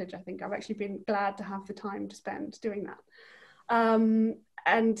advantage. I think I've actually been glad to have the time to spend doing that.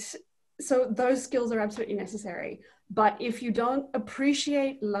 And so those skills are absolutely necessary. But if you don't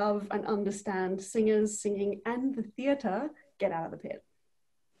appreciate, love, and understand singers, singing, and the theatre, get out of the pit.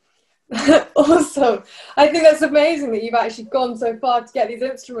 Awesome. I think that's amazing that you've actually gone so far to get these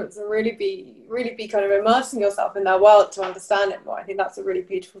instruments and really be kind of immersing yourself in their world to understand it more. I think that's a really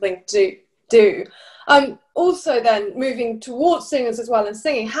beautiful thing to do. Also then moving towards singers as well and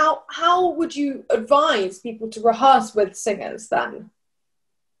singing, how would you advise people to rehearse with singers then?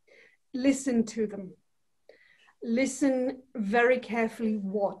 Listen to them. Listen very carefully,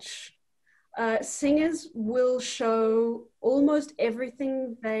 watch. Singers will show almost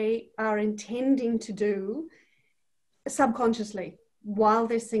everything they are intending to do subconsciously while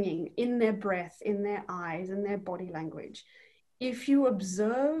they're singing, in their breath, in their eyes, in their body language. If you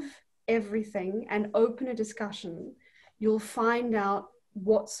observe everything and open a discussion, you'll find out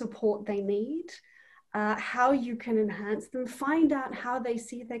what support they need, how you can enhance them, find out how they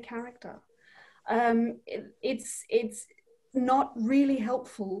see their character. It's not really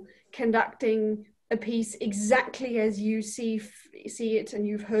helpful conducting a piece exactly as you see it and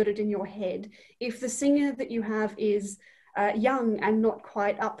you've heard it in your head if the singer that you have is young and not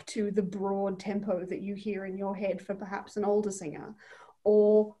quite up to the broad tempo that you hear in your head for perhaps an older singer,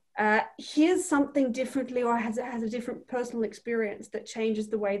 or hears something differently, or has a different personal experience that changes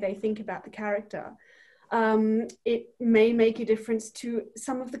the way they think about the character. It may make a difference to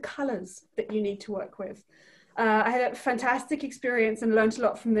some of the colors that you need to work with. I had a fantastic experience and learned a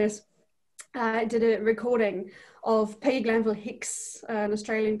lot from this. I did a recording of Peggy Glanville Hicks, an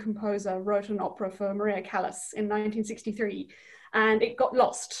Australian composer, wrote an opera for Maria Callas in 1963, and it got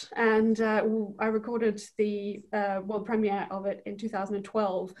lost. And I recorded the world premiere of it in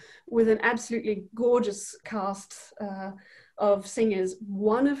 2012 with an absolutely gorgeous cast of singers,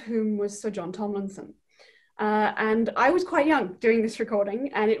 one of whom was Sir John Tomlinson. And I was quite young doing this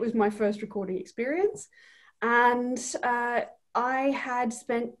recording, and it was my first recording experience. And I had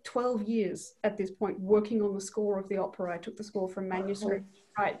spent 12 years at this point working on the score of the opera. I took the score from manuscript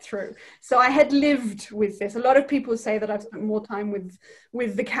right through. So I had lived with this. A lot of people say that I've spent more time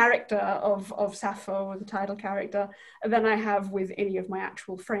with the character of Sappho, or the title character, than I have with any of my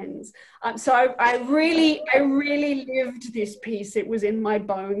actual friends. So I really lived this piece. It was in my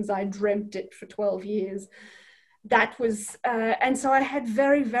bones. I dreamt it for 12 years. That was, and so I had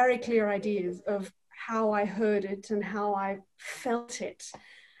very, very clear ideas of how I heard it and how I felt it.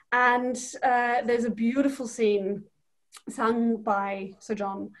 And there's a beautiful scene sung by Sir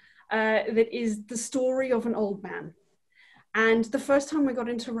John that is the story of an old man. And the first time we got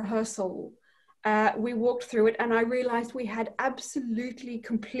into rehearsal, we walked through it, and I realized we had absolutely,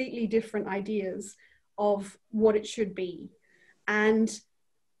 completely different ideas of what it should be. And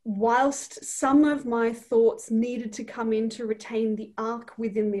whilst some of my thoughts needed to come in to retain the arc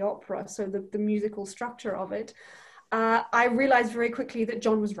within the opera, so the musical structure of it, I realized very quickly that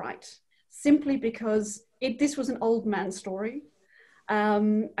John was right. simply because this was an old man story.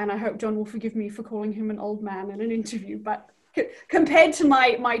 And I hope John will forgive me for calling him an old man in an interview, but compared to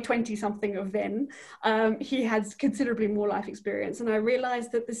my 20-something of then, he had considerably more life experience. And I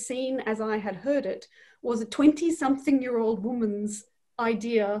realized that the scene, as I had heard it, was a 20-something-year-old woman's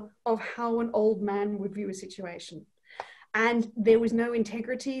idea of how an old man would view a situation. And there was no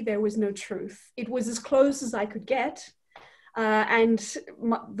integrity, there was no truth. It was as close as I could get. And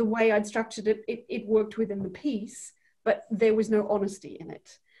the way I'd structured it, it worked within the piece, but there was no honesty in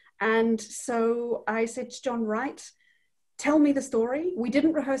it. And so I said to John, right, tell me the story. We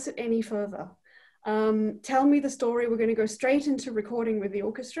didn't rehearse it any further. Tell me the story. We're going to go straight into recording with the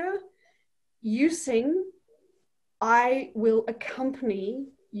orchestra. You sing. I will accompany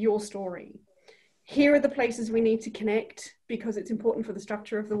your story. Here are the places we need to connect because it's important for the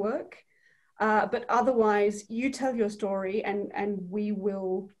structure of the work. But otherwise, you tell your story and we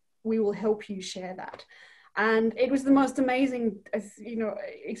will help you share that. And it was the most amazing,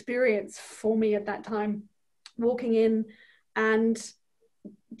 experience for me at that time, walking in and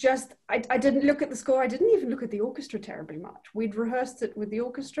just, I didn't look at the score. I didn't even look at the orchestra terribly much. We'd rehearsed it with the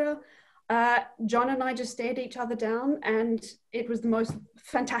orchestra. John and I just stared each other down, and it was the most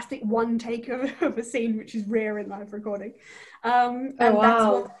fantastic one take of a scene, which is rare in live recording. And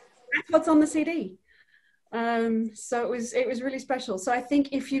wow. That's what's on the CD. So it was really special. So I think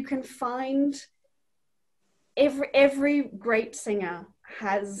if you can find, every great singer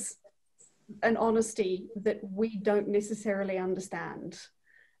has an honesty that we don't necessarily understand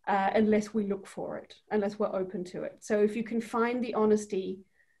unless we look for it, unless we're open to it. So if you can find the honesty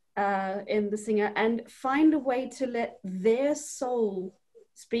in the singer and find a way to let their soul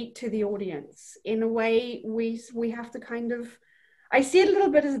speak to the audience in a way, we have to kind of, I see it a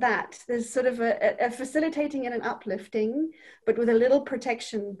little bit as that. There's sort of a facilitating and an uplifting, but with a little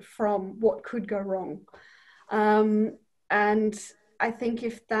protection from what could go wrong. And I think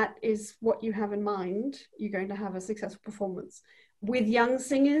if that is what you have in mind, you're going to have a successful performance. With young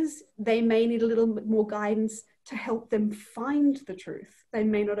singers, they may need a little bit more guidance to help them find the truth. They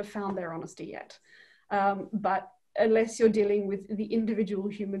may not have found their honesty yet. But unless you're dealing with the individual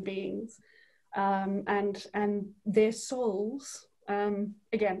human beings and their souls,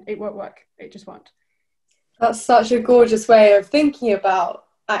 again, it won't work. It just won't. That's such a gorgeous way of thinking about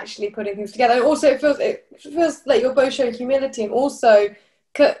actually putting things together. And also it feels like you're both showing humility and also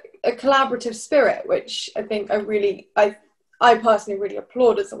a collaborative spirit, which I think I personally really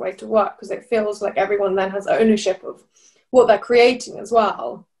applaud as a way to work, because it feels like everyone then has ownership of what they're creating as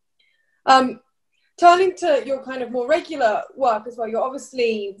well. Turning to your kind of more regular work as well, you're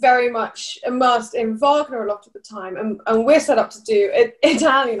obviously very much immersed in Wagner a lot of the time, and we're set up to do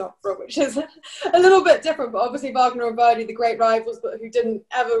Italian opera, which is a little bit different, but obviously Wagner and Verdi, the great rivals, but who didn't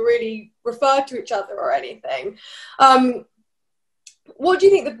ever really refer to each other or anything. What do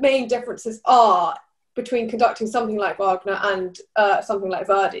you think the main differences are between conducting something like Wagner and something like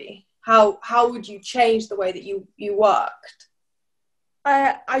Verdi? How would you change the way that you worked?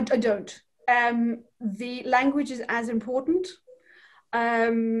 I don't. The language is as important,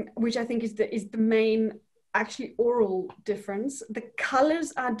 which I think is the main actually oral difference. The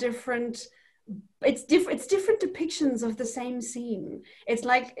colors are different. It's different depictions of the same scene. It's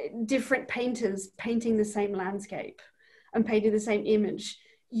like different painters painting the same landscape and painting the same image.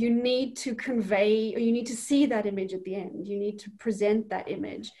 You need to convey, or you need to see that image at the end. You need to present that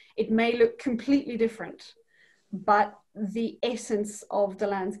image. It may look completely different, but the essence of the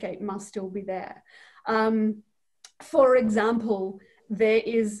landscape must still be there. For example, there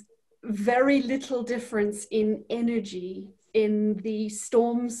is very little difference in energy in the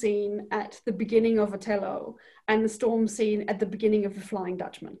storm scene at the beginning of Otello and the storm scene at the beginning of The Flying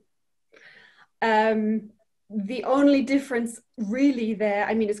Dutchman. The only difference really there,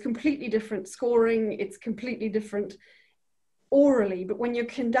 I mean, it's completely different scoring, it's completely different orally, but when you're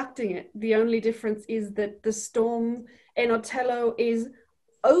conducting it, the only difference is that the storm in Otello is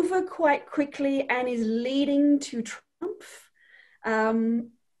over quite quickly and is leading to triumph.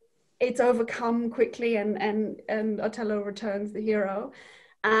 It's overcome quickly and Otello returns the hero.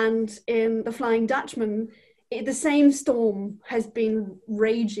 And in The Flying Dutchman, the same storm has been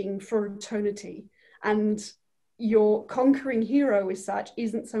raging for eternity. And your conquering hero as such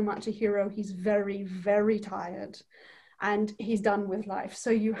isn't so much a hero, he's very, very tired and he's done with life.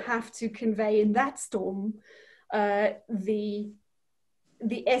 So you have to convey in that storm the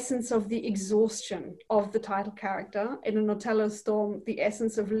essence of the exhaustion of the title character. In an Otello storm, the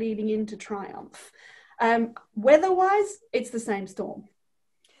essence of leading into triumph. Weather-wise, it's the same storm.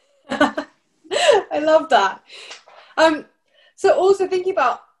 I love that. So also thinking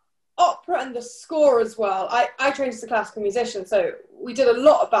about opera and the score as well. I trained as a classical musician, so we did a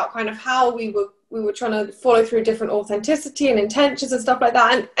lot about kind of how we were trying to follow through different authenticity and intentions and stuff like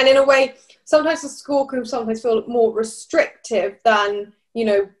that. And in a way, sometimes the score can sometimes feel more restrictive than, you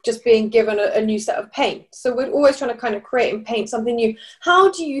know, just being given a new set of paint. So we're always trying to kind of create and paint something new.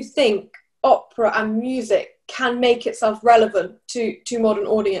 How do you think opera and music can make itself relevant to modern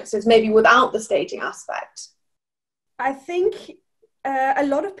audiences, maybe without the staging aspect? I think a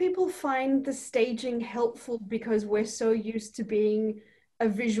lot of people find the staging helpful because we're so used to being a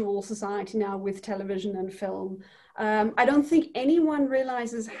visual society now with television and film. I don't think anyone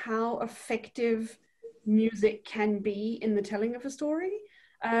realizes how effective music can be in the telling of a story.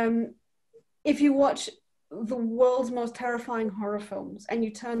 If you watch the world's most terrifying horror films and you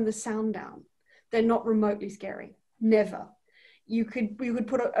turn the sound down, they're not remotely scary. Never. You could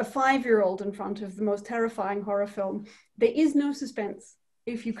put a 5-year-old in front of the most terrifying horror film. There is no suspense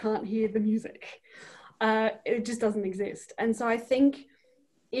if you can't hear the music. It just doesn't exist. And so I think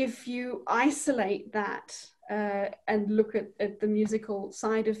if you isolate that and look at the musical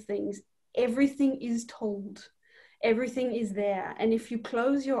side of things, everything is told. Everything is there. And if you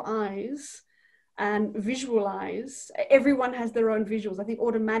close your eyes and visualize, everyone has their own visuals. I think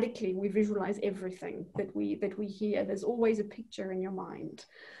automatically we visualize everything that we hear. There's always a picture in your mind.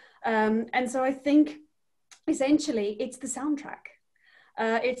 And so I think essentially it's the soundtrack.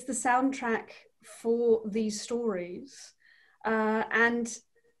 It's the soundtrack for these stories. And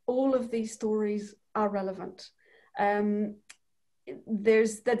all of these stories are relevant. That's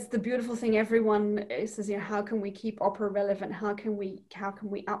the beautiful thing. Everyone says, you know, how can we keep opera relevant? How can we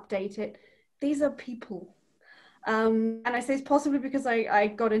update it? These are people. And I say it's possibly because I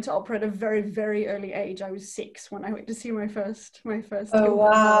got into opera at a very, very early age. I was 6 when I went to see my first. Oh,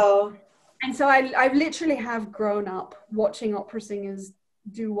 wow. And so I literally have grown up watching opera singers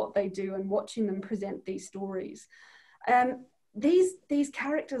do what they do and watching them present these stories. These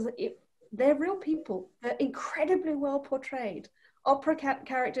characters, they're real people. They're incredibly well portrayed. Opera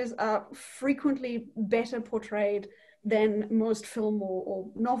characters are frequently better portrayed than most film or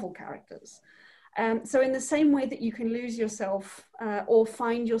novel characters. So in the same way that you can lose yourself or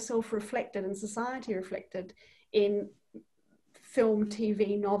find yourself reflected and society reflected in film,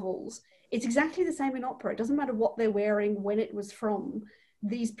 TV, novels, it's exactly the same in opera. It doesn't matter what they're wearing, when it was from.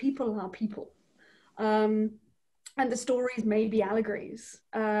 These people are people. And the stories may be allegories,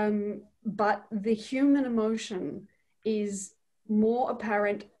 but the human emotion is more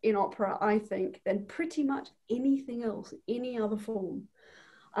apparent in opera, I think, than pretty much anything else, any other form.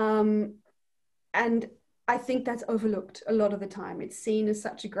 And I think that's overlooked a lot of the time. It's seen as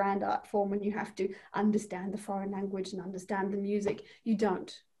such a grand art form and you have to understand the foreign language and understand the music. You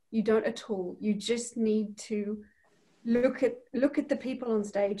don't at all. You just need to look at the people on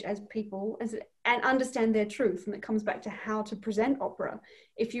stage as people and understand their truth. And it comes back to how to present opera.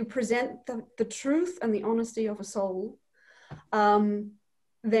 If you present the truth and the honesty of a soul, then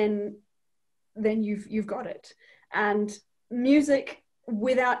you've got it. And music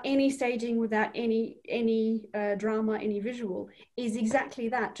without any staging, without any drama, any visual, is exactly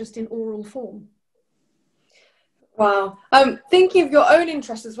that, just in oral form. Wow. Thinking of your own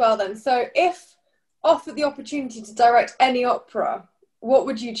interest as well then, so if offered the opportunity to direct any opera, what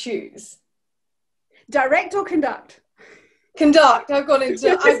would you choose? Direct or conduct? Conduct. I've gone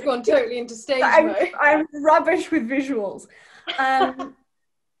totally into stage mode. I'm rubbish with visuals.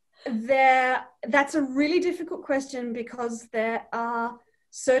 That's a really difficult question because there are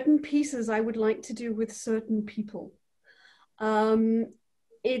certain pieces I would like to do with certain people. There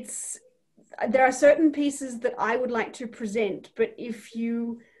are certain pieces that I would like to present, but if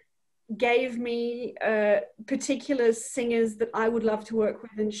you gave me particular singers that I would love to work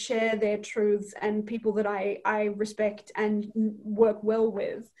with and share their truths and people that I respect and work well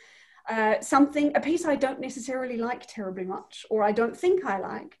with, a piece I don't necessarily like terribly much, or I don't think I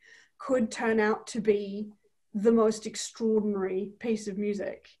like, could turn out to be the most extraordinary piece of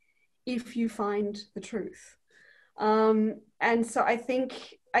music if you find the truth. And so I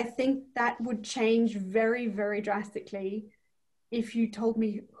think that would change very, very drastically if you told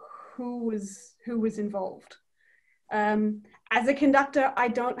me who was involved. As a conductor, I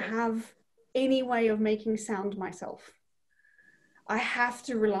don't have any way of making sound myself. I have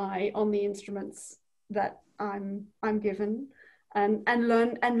to rely on the instruments that I'm given and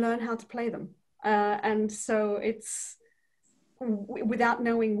learn how to play them. And so it's, without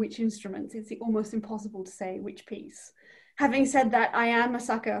knowing which instruments, it's almost impossible to say which piece. Having said that, I am a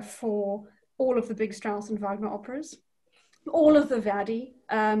sucker for all of the big Strauss and Wagner operas, all of the Verdi.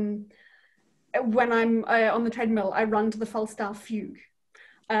 When I'm on the treadmill, I run to the Falstaff Fugue.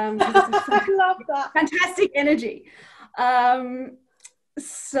 I love that. Fantastic energy.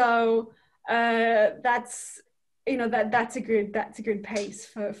 So that's, you know, that's a good pace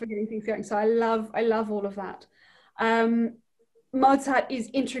for getting things going. So I love all of that. Mozart is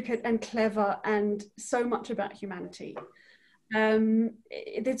intricate and clever and so much about humanity.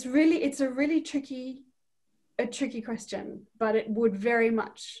 It's a really tricky question, but it would very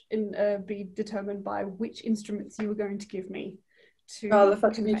much be determined by which instruments you were going to give me. That's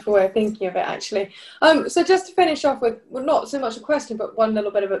such a beautiful way of thinking of it, actually. So just to finish off with, well, not so much a question, but one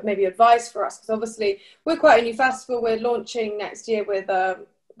little bit of maybe advice for us, because obviously we're quite a new festival. We're launching next year with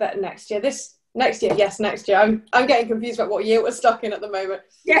next year. I'm getting confused about what year we're stuck in at the moment.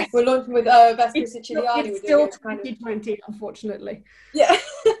 Yes, we're launching with Vespa Siciliani. It's still 2020, unfortunately. Yeah.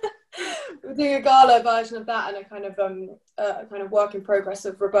 We're doing a gala version of that and a kind of work in progress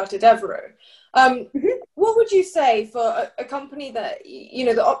of Roberta Devereux. What would you say for a company that, you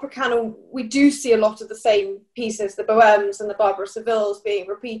know, the opera canon, we do see a lot of the same pieces, the Bohèmes and the Barbara Sevilles being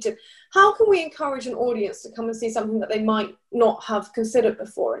repeated. How can we encourage an audience to come and see something that they might not have considered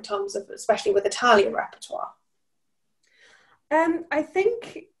before in terms of, especially with Italian repertoire? I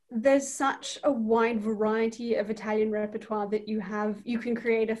think there's such a wide variety of Italian repertoire that you can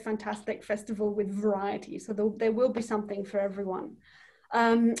create a fantastic festival with variety. So there will be something for everyone.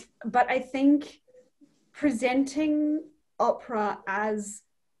 But I think presenting opera as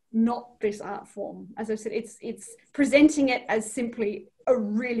not this art form, as I said, it's presenting it as simply a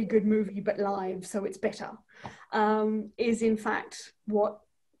really good movie, but live, so it's better, is in fact what,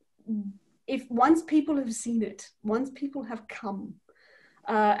 if once people have seen it, once people have come,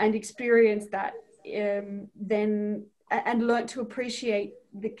 and experience that, then and learn to appreciate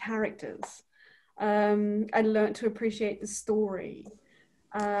the characters, and learn to appreciate the story.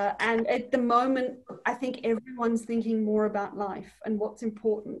 And at the moment, I think everyone's thinking more about life and what's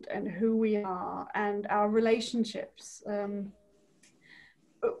important and who we are and our relationships.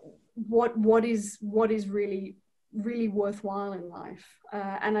 What is really worthwhile in life,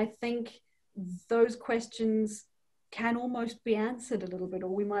 and I think those questions can almost be answered a little bit, or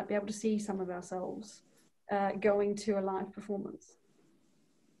we might be able to see some of ourselves going to a live performance.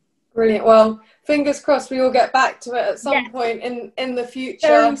 Brilliant. Well, fingers crossed we will get back to it at some point in the future.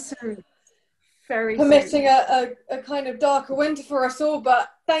 Very soon. Very permitting soon. a kind of darker winter for us all. But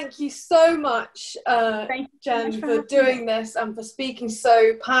thank you so much, Jen, for doing this and for speaking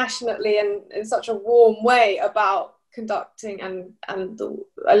so passionately and in such a warm way about conducting, and I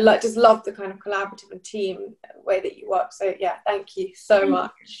just love the kind of collaborative and team way that you work. So yeah, thank you so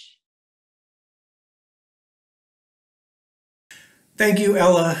much. Thank you,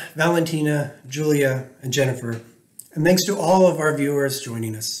 Ella, Valentina, Julia, and Jennifer. And thanks to all of our viewers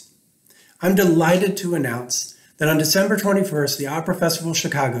joining us. I'm delighted to announce that on December 21st, the Opera Festival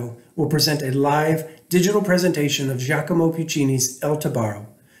Chicago will present a live digital presentation of Giacomo Puccini's El Tabarro,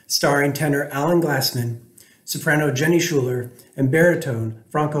 starring tenor Alan Glassman, soprano Jenny Schuler, and baritone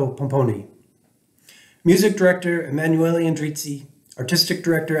Franco Pomponi. Music director Emanuele Andrizzi, artistic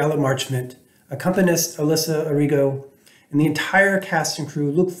director Ella Marchment, accompanist Alyssa Arrigo, and the entire cast and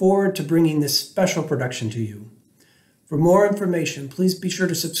crew look forward to bringing this special production to you. For more information, please be sure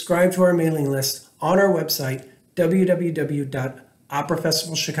to subscribe to our mailing list on our website,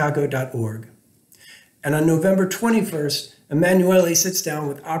 www.operafestivalchicago.org. And on November 21st, Emanuele sits down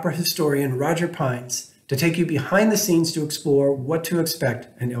with opera historian Roger Pines to take you behind the scenes to explore what to expect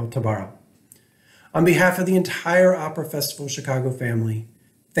in El Tabarro. On behalf of the entire Opera Festival Chicago family,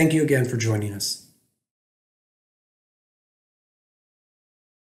 thank you again for joining us.